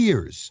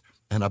years,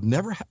 and I've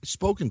never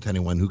spoken to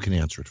anyone who can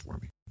answer it for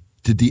me.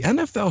 Did the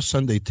NFL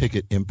Sunday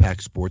Ticket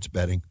impact sports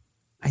betting?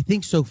 I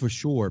think so for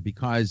sure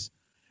because,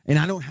 and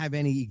I don't have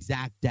any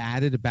exact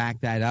data to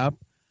back that up,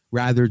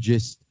 rather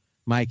just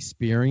my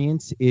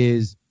experience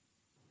is,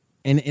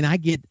 and I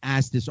get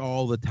asked this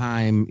all the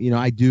time.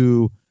 I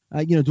do,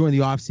 during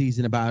the off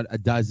season, about a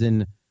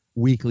dozen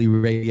weekly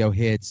radio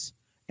hits.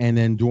 And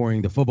then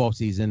during the football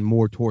season,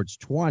 more towards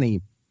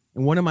 20.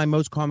 And one of my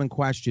most common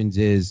questions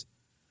is,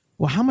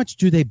 well, how much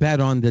do they bet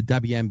on the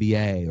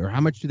WNBA? Or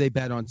how much do they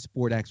bet on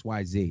Sport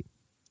XYZ?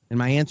 And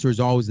my answer is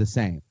always the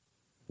same.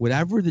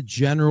 Whatever the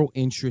general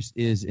interest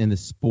is in the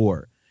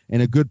sport,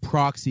 and a good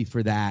proxy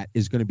for that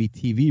is going to be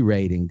TV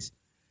ratings,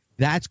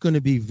 that's going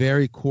to be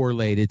very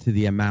correlated to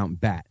the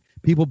amount bet.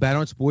 People bet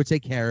on sports they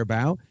care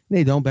about, and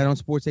they don't bet on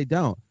sports they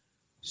don't.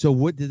 So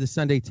what did the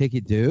Sunday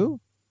Ticket do?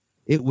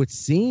 It would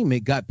seem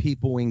it got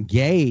people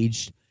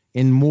engaged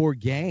in more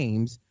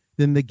games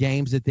than the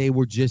games that they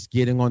were just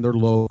getting on their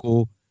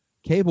local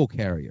cable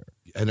carrier.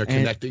 And they're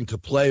connecting to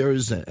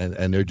players,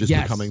 and they're just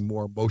becoming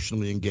more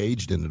emotionally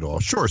engaged in it all.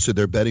 Sure, so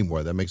they're betting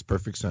more. That makes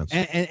perfect sense.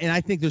 And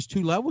I think there's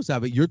two levels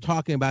of it. You're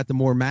talking about the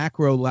more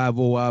macro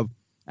level of,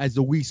 as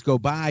the weeks go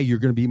by, you're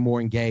going to be more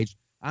engaged.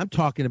 I'm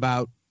talking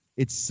about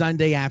it's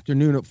Sunday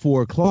afternoon at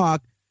 4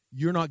 o'clock.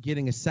 You're not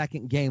getting a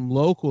second game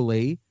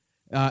locally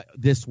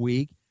this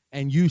week.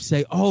 And you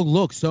say, oh,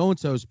 look,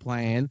 so-and-so's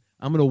playing.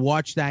 I'm going to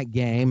watch that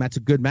game. That's a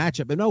good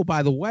matchup. And, oh,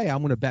 by the way, I'm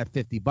going to bet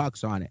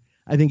 $50 on it.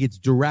 I think it's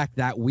direct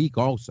that week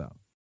also.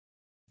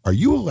 Are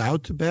you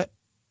allowed to bet?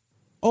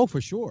 Oh, for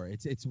sure.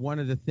 It's one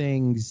of the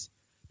things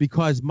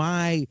because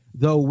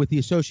though with the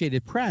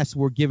Associated Press,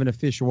 we're given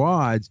official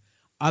odds.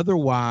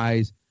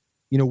 Otherwise,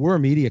 we're a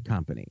media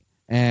company.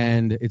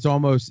 And it's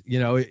almost,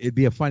 it'd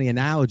be a funny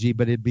analogy,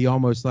 but it'd be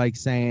almost like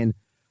saying,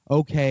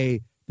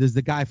 okay, does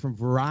the guy from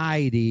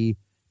Variety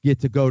get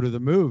to go to the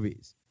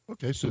movies?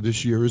 Okay, so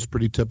this year is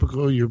pretty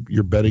typical.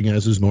 You're betting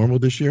as is normal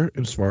this year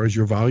as far as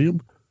your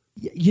volume?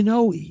 You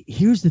know,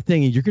 here's the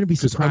thing, and you're going to be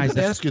surprised. I'm going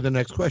to ask you the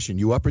next question.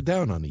 You up or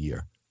down on the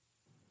year?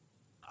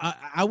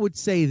 I would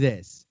say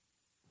this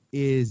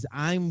is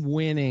I'm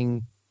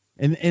winning,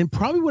 and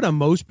probably what I'm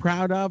most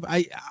proud of.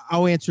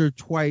 I'll answer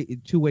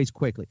two ways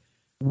quickly.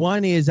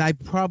 One is I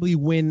probably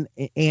win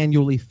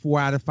annually 4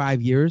 out of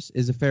 5 years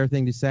is a fair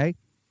thing to say.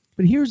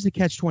 But here's the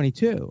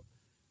catch-22.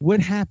 What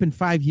happened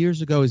 5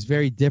 years ago is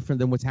very different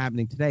than what's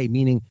happening today,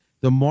 meaning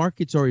the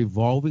markets are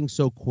evolving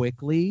so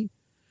quickly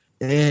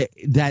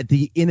that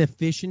the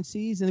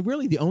inefficiencies, and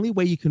really the only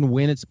way you can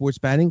win at sports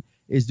betting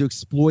is to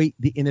exploit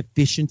the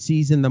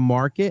inefficiencies in the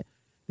market.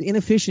 The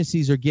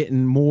inefficiencies are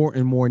getting more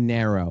and more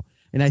narrow.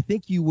 And I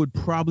think you would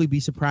probably be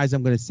surprised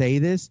I'm going to say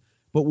this,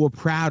 but we're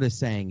proud of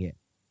saying it.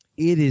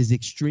 It is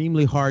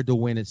extremely hard to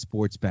win at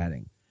sports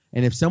betting.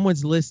 And if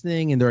someone's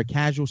listening and they're a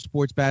casual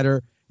sports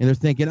bettor and they're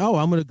thinking, oh,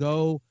 I'm going to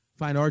go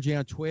find RJ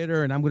on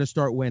Twitter and I'm going to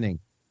start winning,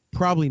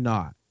 probably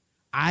not.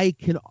 I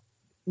can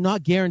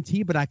not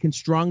guarantee, but I can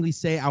strongly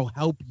say I'll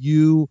help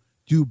you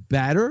do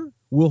better.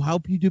 We'll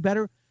help you do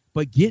better.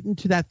 But getting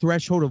to that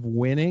threshold of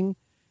winning,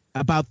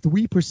 about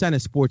 3%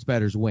 of sports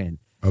bettors win.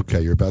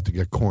 Okay, you're about to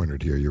get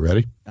cornered here. You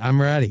ready?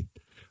 I'm ready.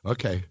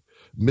 Okay.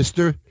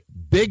 Mr.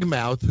 Big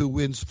Mouth, who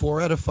wins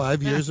 4 out of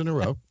 5 years in a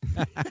row.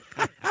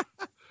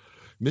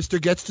 Mr.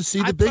 gets to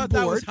see the big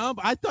board.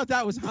 I thought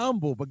that was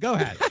humble, but go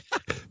ahead.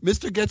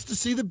 Mr. gets to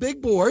see the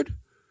big board.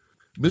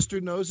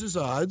 Mr. knows his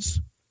odds.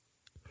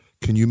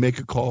 Can you make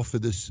a call for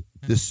this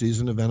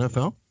season of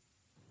NFL?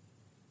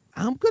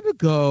 I'm going to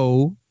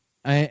go,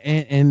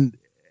 and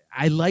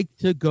I like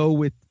to go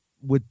with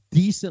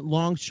decent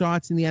long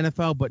shots in the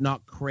NFL, but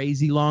not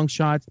crazy long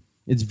shots.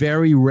 It's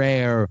very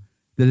rare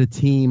that a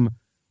team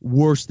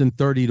worse than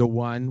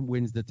 30-1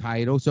 wins the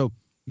title. So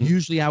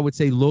usually I would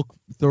say look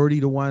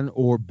 30-1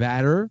 or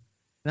better.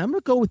 And I'm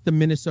going to go with the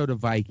Minnesota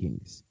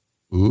Vikings.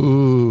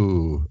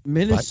 Ooh.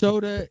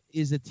 Minnesota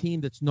is a team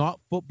that's not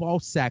football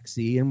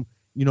sexy, and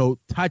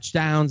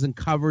touchdowns and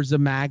covers of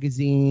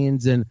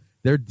magazines and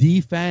their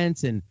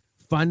defense and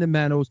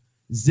fundamentals.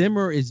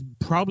 Zimmer is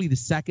probably the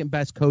second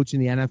best coach in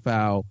the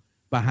NFL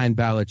behind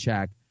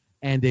Belichick,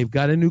 and they've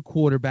got a new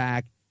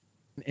quarterback.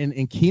 And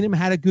Keenum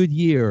had a good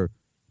year,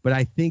 but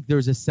I think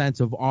there's a sense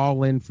of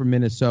all in for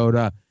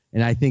Minnesota,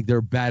 and I think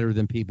they're better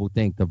than people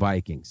think, the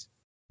Vikings.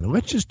 Now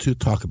let's just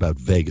talk about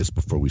Vegas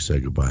before we say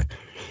goodbye.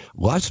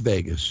 Las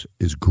Vegas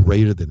is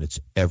greater than it's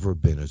ever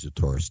been as a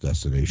tourist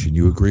destination.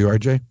 You agree,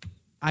 RJ?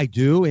 I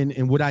do,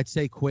 and what I'd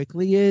say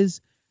quickly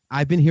is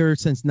I've been here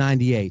since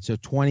 98, so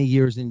 20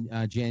 years in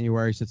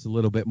January, so it's a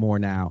little bit more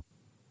now.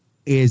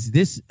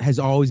 This has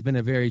always been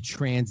a very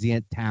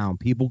transient town.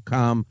 People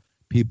come,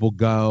 people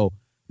go.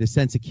 The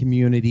sense of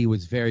community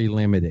was very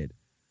limited.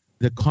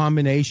 The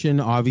combination,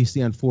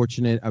 obviously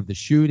unfortunate, of the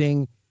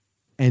shooting,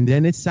 and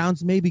then it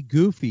sounds maybe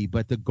goofy,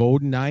 but the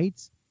Golden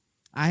Knights,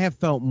 I have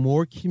felt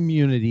more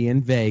community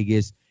in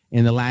Vegas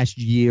in the last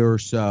year or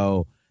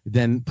so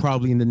than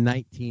probably in the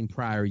 19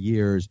 prior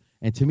years.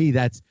 And to me,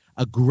 that's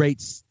a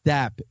great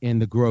step in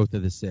the growth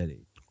of the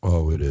city.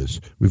 Oh, it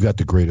is. We've got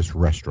the greatest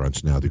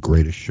restaurants now, the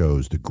greatest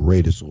shows, the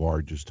greatest,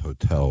 largest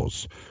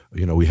hotels.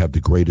 We have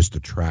the greatest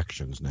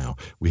attractions now.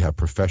 We have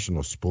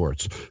professional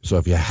sports. So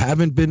if you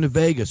haven't been to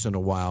Vegas in a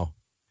while,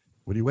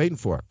 what are you waiting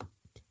for?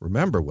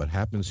 Remember, what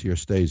happens here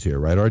stays here,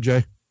 right,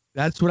 RJ?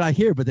 That's what I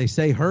hear, but they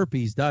say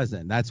herpes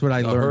doesn't. That's what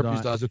I learned.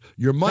 Herpes doesn't.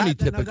 Your money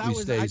typically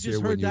stays here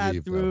when you leave. I just heard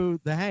that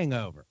through The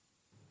Hangover.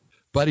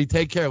 Buddy,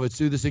 take care. Let's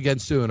do this again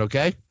soon,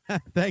 okay?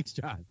 Thanks,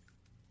 John.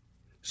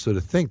 So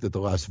to think that the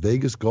Las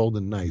Vegas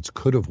Golden Knights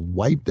could have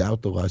wiped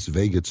out the Las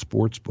Vegas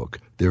Sportsbook,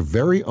 their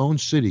very own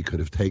city could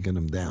have taken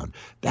them down.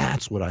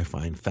 That's what I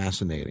find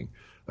fascinating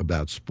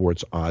about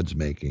sports odds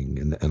making.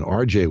 And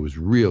RJ was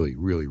really,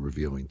 really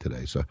revealing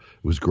today. So it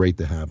was great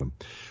to have him.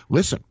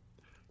 Listen,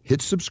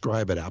 hit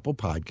subscribe at Apple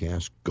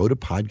Podcasts, go to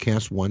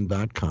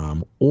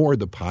podcast1.com or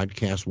the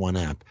Podcast One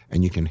app,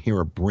 and you can hear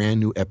a brand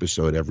new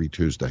episode every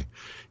Tuesday.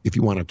 If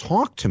you want to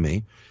talk to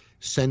me,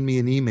 send me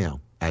an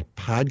email at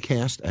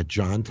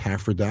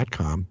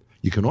podcast@johntaffer.com.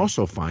 You can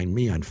also find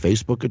me on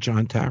Facebook at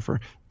John Taffer,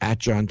 at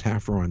John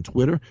Taffer on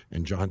Twitter,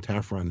 and John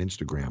Taffer on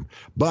Instagram.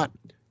 But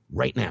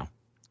right now,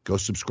 go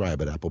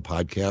subscribe at Apple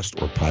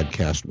Podcast or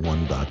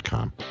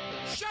podcast1.com.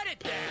 Shut it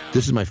down.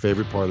 This is my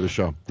favorite part of the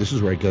show. This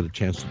is where I get a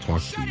chance to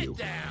talk to you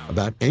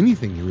about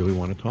anything you really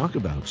want to talk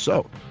about.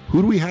 So,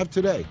 who do we have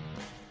today?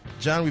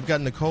 John, we've got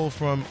Nicole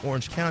from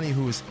Orange County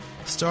who is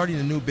starting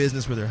a new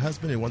business with her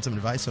husband and wants some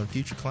advice on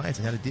future clients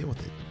and how to deal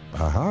with it.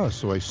 Aha,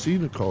 so I see,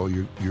 Nicole,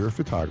 you're a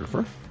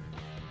photographer.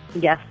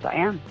 Yes, I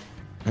am.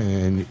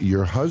 And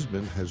your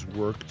husband has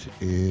worked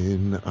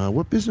in,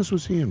 what business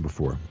was he in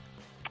before?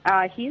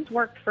 He's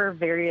worked for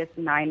various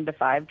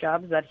 9-to-5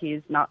 jobs that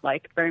he's not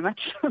liked very much.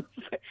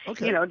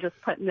 Okay. Just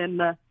putting in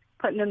the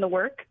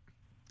work.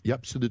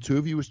 Yep. So the two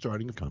of you are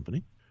starting a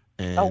company.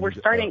 And, we're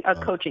starting a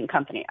coaching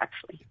company,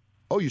 actually.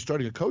 Oh, you're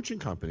starting a coaching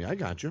company. I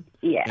got you.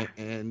 Yeah.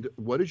 And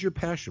what is your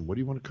passion? What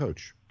do you want to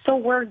coach? So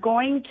we're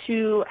going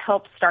to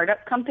help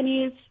startup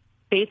companies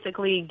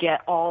basically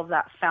get all of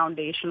that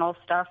foundational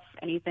stuff,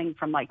 anything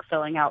from like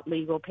filling out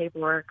legal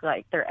paperwork,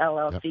 like their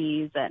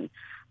LLCs,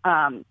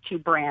 and to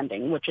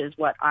branding, which is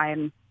what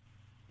I'm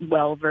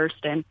well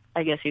versed in,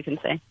 I guess you can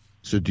say.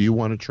 So do you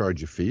want to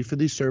charge a fee for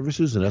these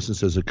services, in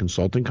essence, as a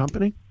consulting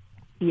company?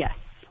 Yes.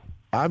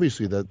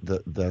 Obviously,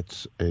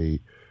 that's a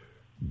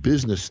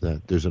business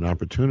that there's an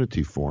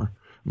opportunity for.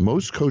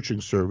 Most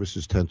coaching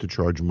services tend to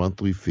charge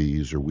monthly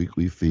fees or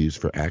weekly fees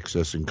for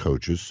accessing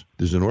coaches.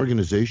 There's an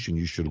organization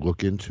you should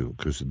look into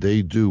because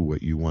they do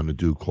what you want to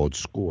do called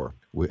SCORE.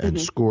 And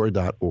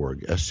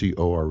SCORE.org,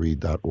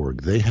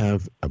 SCORE.org, they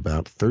have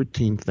about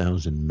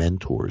 13,000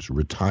 mentors,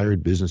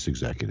 retired business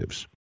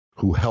executives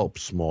who help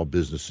small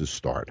businesses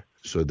start.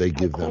 So they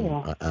give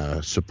them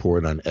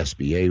support on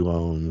SBA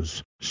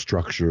loans,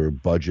 structure,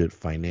 budget,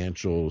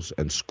 financials,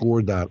 and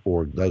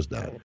SCORE.org does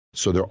that.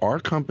 So there are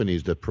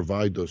companies that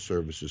provide those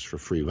services for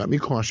free. Let me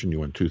caution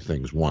you on two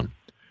things. One,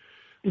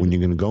 when you're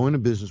going to go into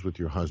business with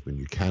your husband,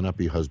 you cannot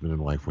be husband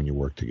and wife when you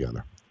work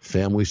together.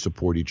 Families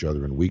support each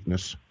other in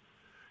weakness.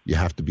 You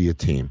have to be a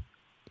team.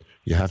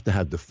 You have to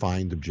have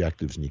defined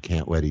objectives, and you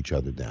can't let each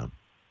other down.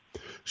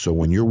 So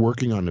when you're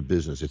working on a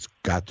business, it's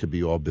got to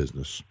be all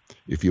business.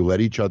 If you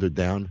let each other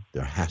down,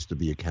 there has to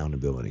be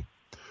accountability.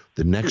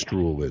 The next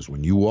rule is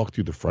when you walk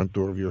through the front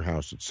door of your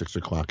house at 6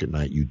 o'clock at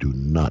night, you do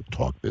not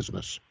talk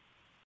business.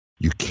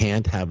 You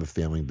can't have a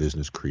failing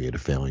business create a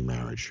failing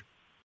marriage.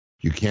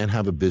 You can't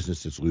have a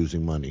business that's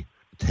losing money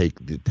take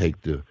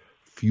the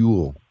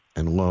fuel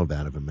and love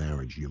out of a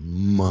marriage. You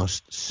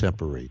must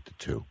separate the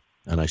two.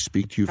 And I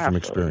speak to you from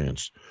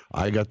experience.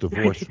 I got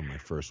divorced from my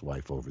first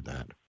wife over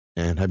that.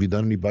 And have you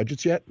done any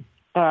budgets yet?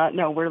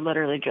 No, we're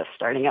literally just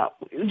starting out.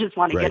 We just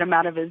want to get him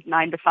out of his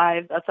 9 to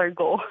 5. That's our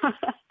goal.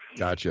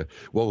 Gotcha.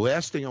 Well,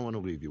 last thing I want to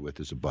leave you with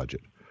is a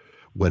budget.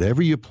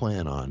 Whatever you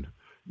plan on,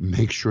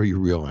 make sure you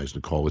realize,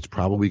 Nicole, it's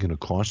probably going to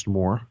cost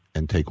more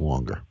and take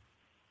longer.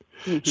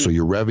 So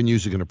your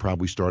revenues are going to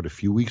probably start a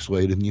few weeks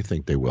later than you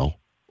think they will.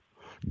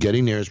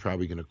 Getting there is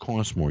probably going to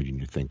cost more than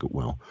you think it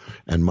will.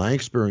 And my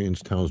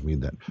experience tells me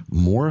that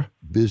more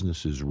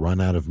businesses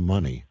run out of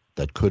money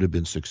that could have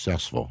been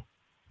successful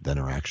than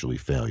are actually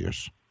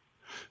failures.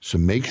 So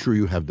make sure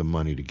you have the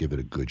money to give it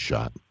a good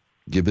shot.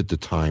 Give it the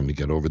time to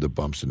get over the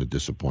bumps and the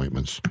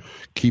disappointments.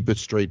 Keep it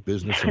straight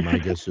business, and my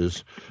guess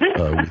is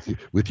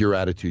with your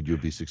attitude, you'll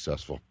be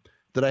successful.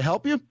 Did I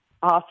help you?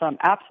 Awesome.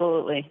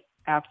 Absolutely.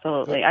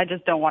 Absolutely. I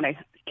just don't want to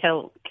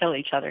kill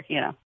each other, you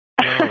know.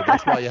 No,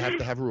 that's why you have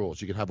to have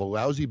rules. You can have a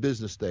lousy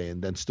business day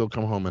and then still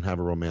come home and have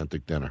a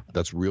romantic dinner.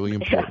 That's really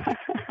important.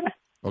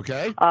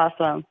 Okay?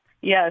 Awesome.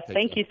 Yes.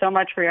 Thank you so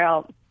much for your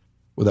help.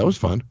 Well, that was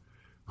fun.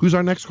 Who's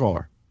our next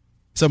caller?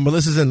 So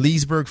Melissa's in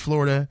Leesburg,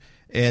 Florida,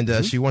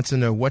 and she wants to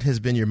know what has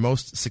been your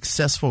most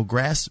successful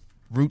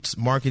grassroots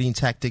marketing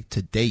tactic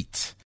to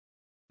date.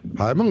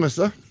 Hi,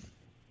 Melissa.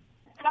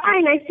 Hi,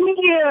 nice to meet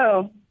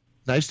you.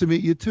 Nice to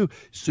meet you, too.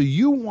 So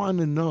you want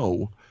to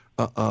know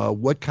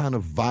what kind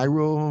of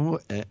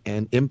viral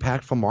and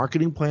impactful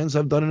marketing plans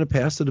I've done in the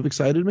past that have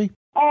excited me?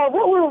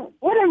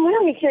 What I'm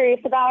really curious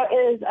about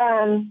is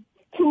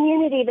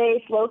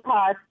community-based,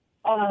 low-cost,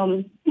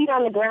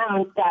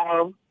 feet-on-the-ground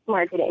style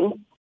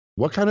marketing.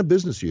 What kind of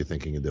business are you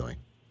thinking of doing?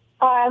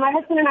 My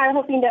husband and I are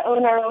hoping to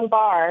own our own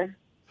bar.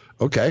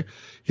 Okay.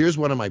 Here's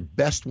one of my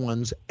best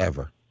ones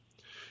ever.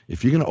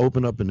 If you're going to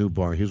open up a new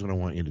bar, here's what I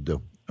want you to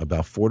do.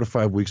 About 4 to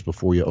 5 weeks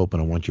before you open,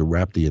 I want you to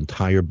wrap the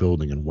entire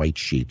building in white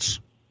sheets.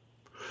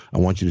 I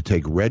want you to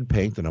take red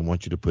paint, and I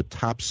want you to put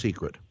Top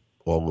Secret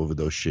all over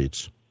those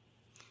sheets.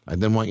 I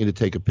then want you to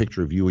take a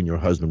picture of you and your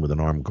husband with an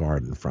armed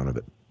guard in front of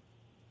it.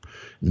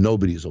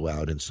 Nobody's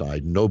allowed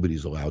inside.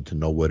 Nobody's allowed to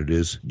know what it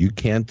is. You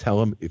can't tell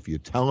them. If you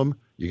tell them,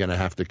 you're going to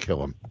have to kill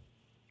them.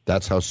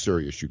 That's how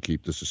serious you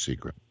keep this a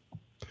secret.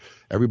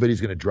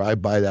 Everybody's going to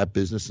drive by that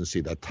business and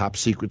see that Top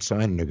Secret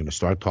sign, and they're going to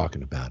start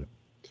talking about it.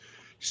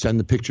 Send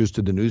the pictures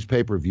to the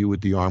newspaper of you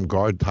with the armed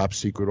guard, Top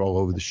Secret all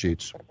over the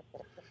sheets.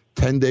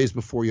 10 days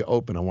before you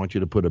open, I want you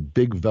to put a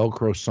big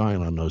Velcro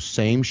sign on those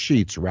same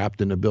sheets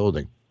wrapped in the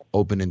building.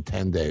 Open in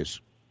 10 days.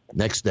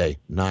 Next day,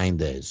 9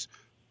 days.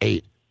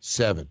 8,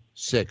 7,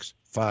 6,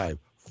 5,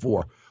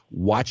 4.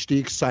 Watch the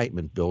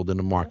excitement build in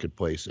the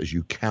marketplace as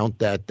you count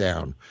that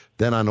down.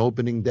 Then on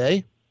opening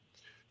day,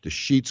 the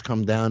sheets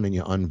come down and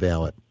you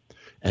unveil it.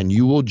 And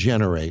you will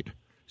generate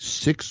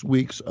 6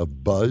 weeks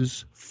of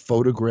buzz,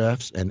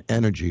 photographs, and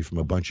energy from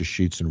a bunch of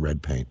sheets and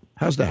red paint.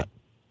 How's that?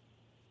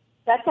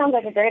 That sounds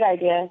like a great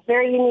idea.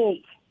 Very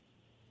unique.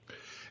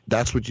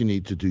 That's what you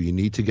need to do. You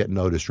need to get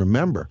noticed.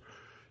 Remember,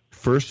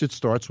 first it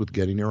starts with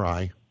getting their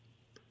eye,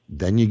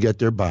 then you get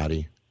their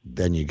body,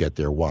 then you get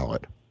their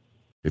wallet.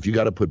 If you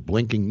got to put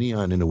blinking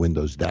neon in the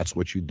windows, that's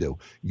what you do.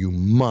 You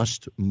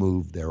must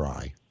move their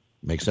eye.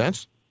 Make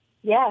sense?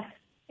 Yes.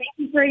 Thank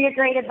you for your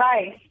great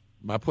advice.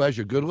 My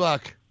pleasure. Good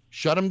luck.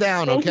 Shut them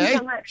down, Thank okay? you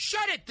so much.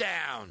 Shut it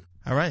down.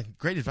 All right.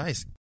 Great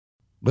advice.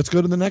 Let's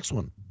go to the next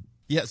one.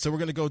 Yeah, so we're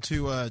going to go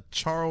to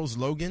Charles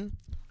Logan.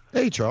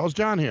 Hey, Charles.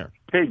 John here.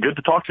 Hey, good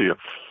to talk to you.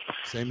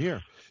 Same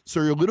here. So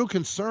you're a little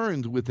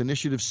concerned with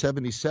Initiative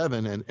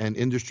 77 and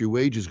industry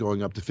wages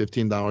going up to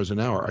 $15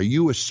 an hour. Are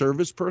you a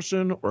service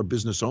person or a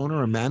business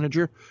owner, a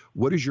manager?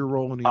 What is your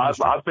role in the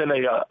industry? I've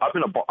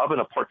been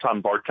a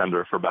part-time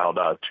bartender for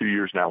about 2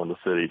 years now in the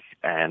city,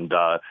 and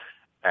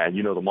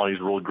the money's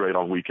really great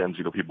on weekends.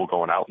 People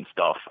going out and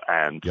stuff,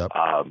 and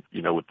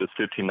with this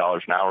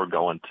 $15 an hour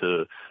going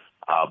to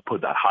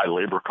put that high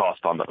labor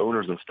cost on the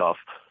owners and stuff.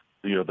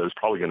 There's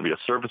probably going to be a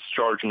service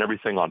charge and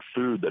everything on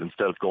food that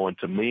instead of going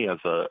to me as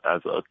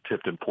a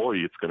tipped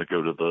employee, it's going to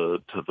go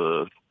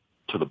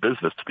to the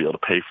business to be able to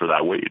pay for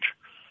that wage.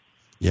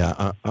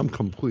 Yeah, I'm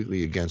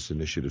completely against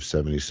Initiative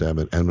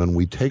 77. And when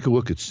we take a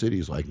look at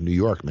cities like New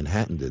York,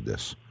 Manhattan did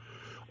this.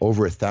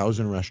 Over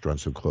 1,000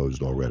 restaurants have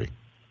closed already.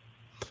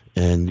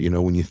 And,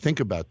 when you think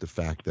about the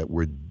fact that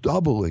we're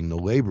doubling the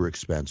labor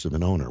expense of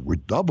an owner, we're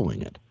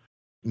doubling it.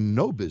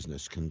 No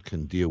business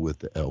can deal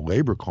with a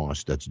labor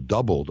cost that's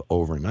doubled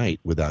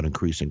overnight without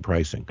increasing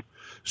pricing.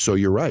 So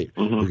you're right.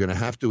 Mm-hmm. You're going to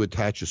have to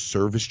attach a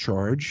service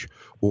charge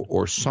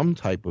or some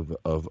type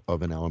of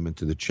an element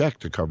to the check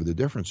to cover the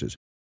differences.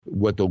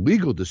 What the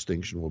legal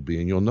distinction will be,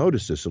 and you'll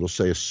notice this, it'll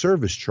say a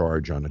service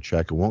charge on a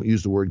check. It won't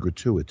use the word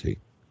gratuity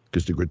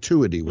because the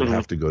gratuity would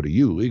have to go to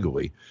you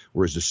legally,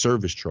 whereas the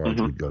service charge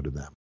would go to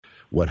them.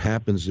 What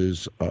happens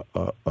is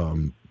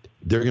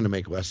they're going to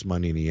make less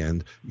money in the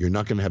end. You're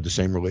not going to have the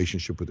same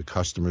relationship with the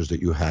customers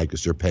that you had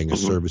because they're paying a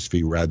service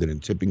fee rather than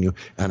tipping you.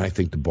 And I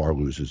think the bar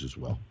loses as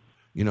well.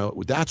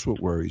 That's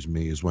what worries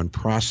me is when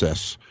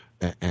process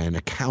and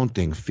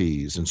accounting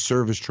fees and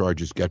service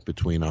charges get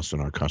between us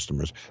and our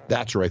customers.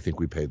 That's where I think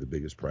we pay the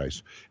biggest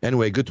price.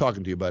 Anyway, good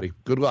talking to you, buddy.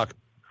 Good luck.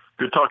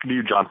 Good talking to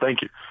you, John.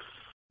 Thank you.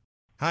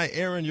 Hi,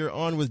 Aaron. You're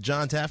on with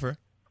John Taffer.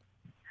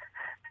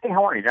 Hey,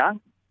 how are you,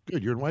 John?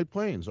 Good. You're in White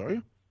Plains, are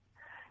you?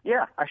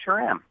 Yeah, I sure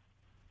am.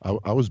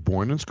 I was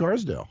born in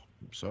Scarsdale,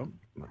 so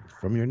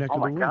from your neck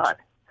of the woods.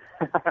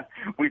 Oh, my God.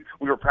 we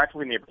were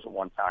practically neighbors at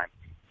one time.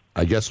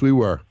 I guess we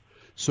were.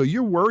 So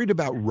you're worried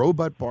about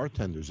robot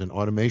bartenders and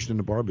automation in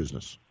the bar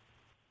business?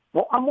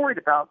 Well, I'm worried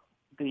about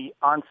the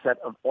onset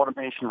of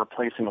automation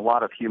replacing a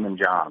lot of human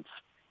jobs.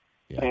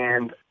 Yeah.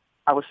 And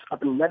I've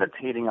been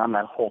meditating on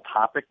that whole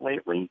topic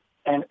lately,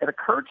 and it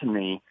occurred to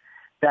me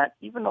that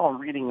even though I'm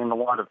reading in a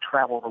lot of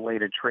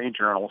travel-related trade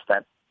journals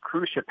that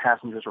cruise ship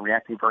passengers are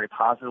reacting very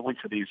positively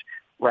to these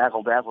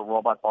razzle-dazzle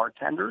robot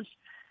bartenders,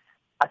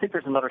 I think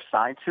there's another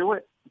side to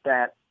it,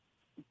 that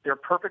they're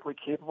perfectly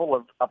capable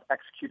of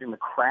executing the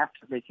craft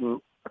of making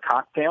a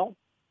cocktail,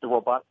 the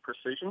robot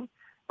precision.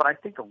 But I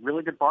think a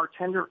really good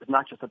bartender is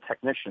not just a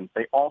technician.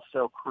 They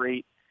also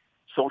create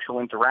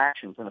social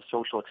interactions and a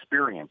social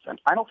experience. And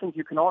I don't think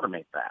you can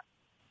automate that.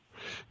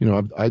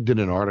 I did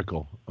an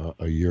article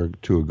a year or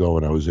two ago,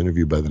 and I was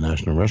interviewed by the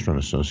National Restaurant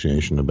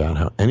Association about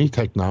how any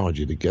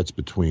technology that gets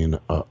between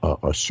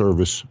a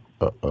service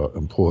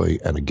employee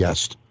and a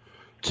guest,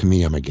 to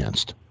me, I'm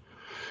against.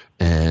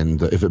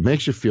 And if it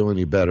makes you feel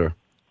any better,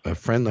 a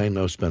friend I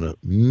know spent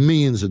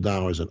millions of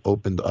dollars and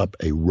opened up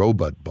a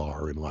robot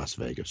bar in Las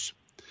Vegas.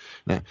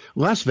 Now,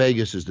 Las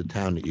Vegas is the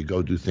town that you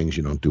go do things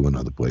you don't do in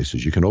other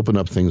places. You can open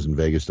up things in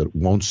Vegas that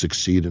won't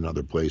succeed in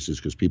other places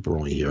because people are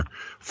only here.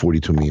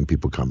 42 million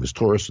people come as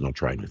tourists and they'll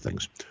try new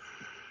things.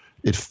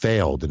 It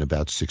failed in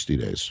about 60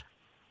 days.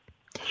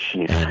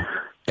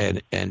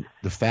 And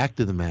the fact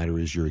of the matter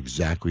is you're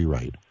exactly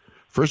right.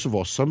 First of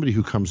all, somebody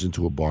who comes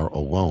into a bar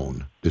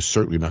alone is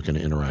certainly not going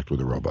to interact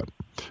with a robot.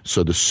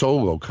 So the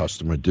solo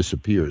customer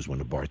disappears when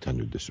the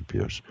bartender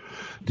disappears.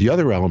 The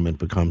other element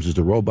becomes, is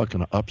the robot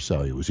going to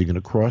upsell you? Is he going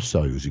to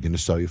cross-sell you? Is he going to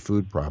sell you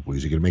food properly?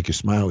 Is he going to make you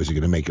smile? Is he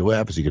going to make you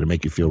laugh? Is he going to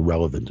make you feel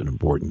relevant and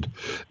important?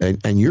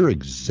 And you're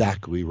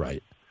exactly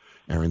right,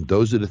 Aaron.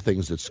 Those are the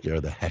things that scare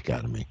the heck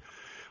out of me.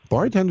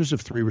 Bartenders have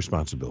 3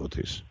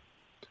 responsibilities.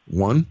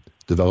 1,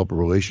 develop a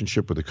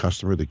relationship with a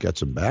customer that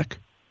gets them back.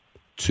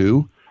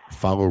 2,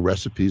 follow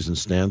recipes and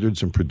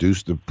standards and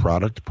produce the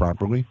product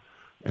properly.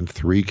 And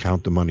 3,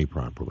 count the money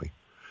properly.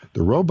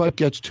 The robot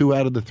gets 2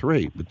 out of the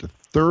 3, but the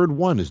third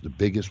one is the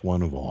biggest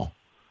one of all.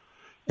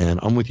 And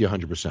I'm with you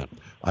 100%.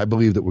 I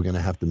believe that we're going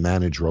to have to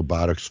manage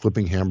robotics.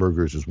 Flipping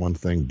hamburgers is one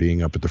thing.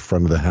 Being up at the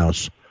front of the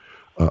house,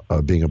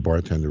 being a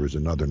bartender is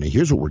another. Now,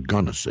 here's what we're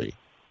going to see.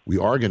 We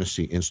are going to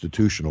see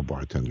institutional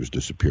bartenders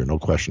disappear, no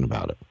question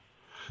about it.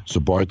 So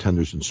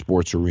bartenders in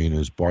sports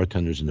arenas,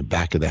 bartenders in the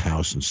back of the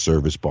house in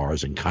service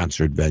bars and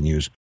concert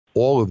venues,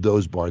 all of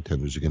those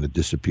bartenders are going to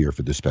disappear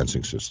for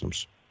dispensing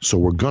systems. So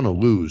we're going to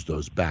lose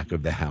those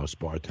back-of-the-house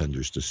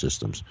bartenders to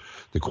systems.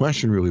 The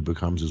question really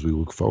becomes, as we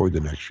look forward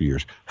the next few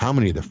years, how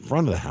many of the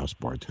front-of-the-house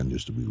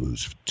bartenders do we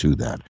lose to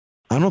that?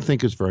 I don't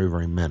think it's very,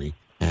 very many.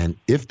 And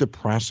if the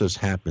process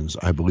happens,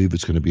 I believe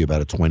it's going to be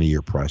about a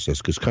 20-year process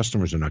because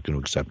customers are not going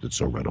to accept it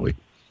so readily.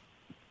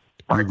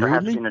 Right, there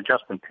has to be an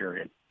adjustment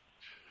period.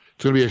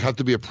 It's going to have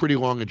to be a pretty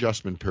long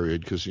adjustment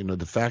period because,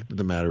 the fact of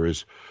the matter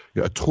is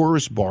a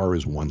tourist bar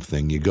is one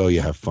thing. You go,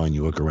 you have fun,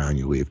 you look around,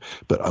 you leave.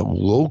 But a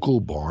local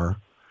bar,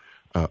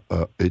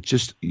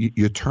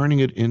 you're turning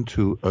it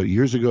into,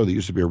 years ago there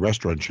used to be a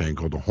restaurant chain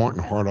called the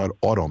Horton Hardart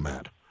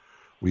Automat.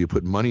 where you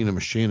put money in a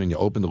machine and you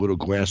opened the little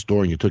glass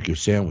door and you took your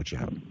sandwich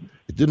out.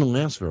 It didn't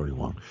last very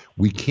long.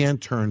 We can't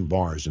turn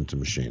bars into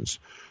machines.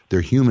 They're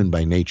human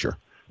by nature.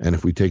 And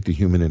if we take the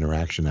human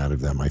interaction out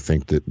of them, I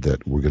think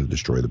that we're going to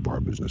destroy the bar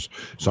business.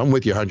 So I'm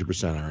with you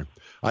 100%, Aaron.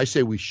 I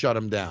say we shut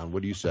them down.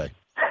 What do you say?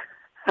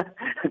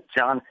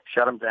 John,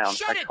 shut them down.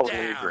 I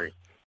totally agree.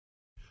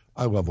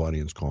 I love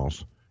audience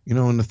calls.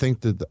 And to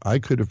think that I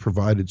could have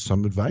provided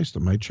some advice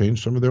that might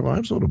change some of their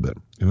lives a little bit.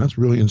 And that's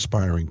really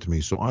inspiring to me.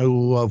 So I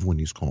love when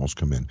these calls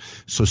come in.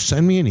 So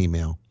send me an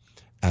email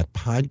at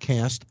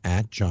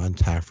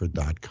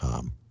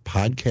podcast@johntaffer.com.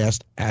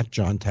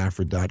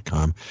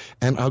 podcast@johntaffer.com.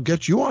 And I'll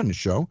get you on the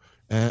show,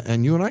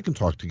 and you and I can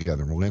talk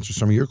together, and we'll answer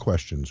some of your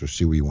questions or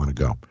see where you want to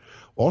go.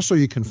 Also,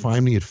 you can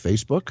find me at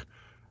Facebook,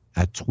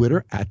 at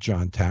Twitter,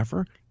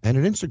 @JohnTaffer, and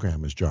at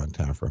Instagram as John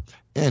Taffer.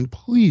 And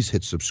please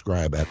hit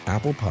subscribe at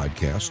Apple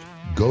Podcast.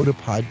 Go to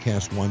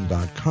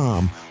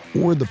podcastone.com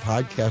or the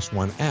Podcast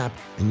One app,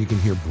 and you can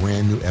hear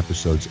brand new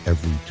episodes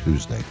every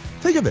Tuesday.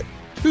 Think of it,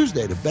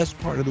 Tuesday, the best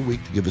part of the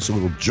week, to give us a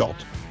little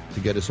jolt, to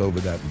get us over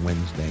that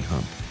Wednesday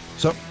hump.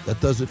 So that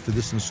does it for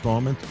this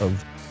installment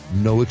of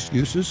No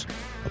Excuses.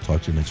 I'll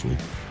talk to you next week.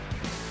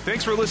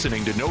 Thanks for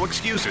listening to No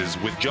Excuses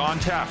with John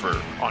Taffer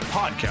on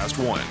Podcast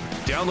One.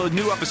 Download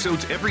new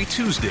episodes every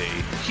Tuesday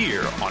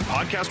here on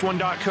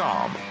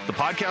PodcastOne.com, the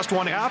Podcast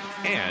One app,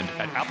 and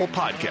at Apple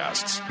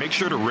Podcasts. Make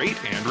sure to rate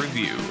and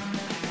review.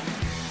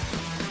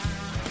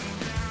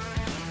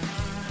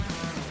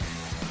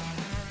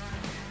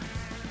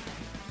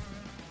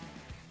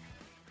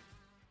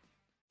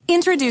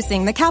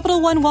 Introducing the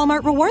Capital One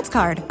Walmart Rewards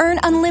Card. Earn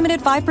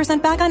unlimited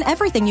 5% back on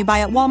everything you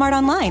buy at Walmart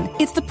online.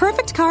 It's the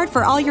perfect card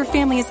for all your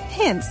family's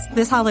hints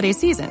this holiday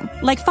season.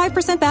 Like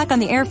 5% back on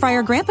the air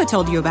fryer Grandpa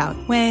told you about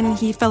when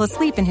he fell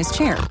asleep in his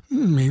chair.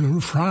 Made him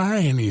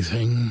fry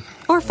anything.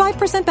 Or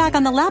 5% back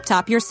on the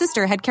laptop your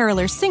sister had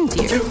carolers sing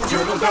to you. 2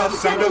 turtle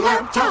doves and a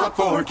laptop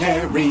for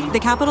Carrie. The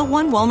Capital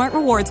One Walmart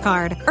Rewards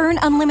Card. Earn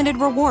unlimited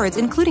rewards,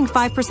 including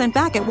 5%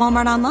 back at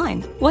Walmart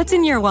online. What's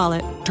in your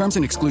wallet? Terms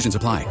and exclusions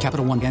apply.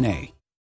 Capital One N.A.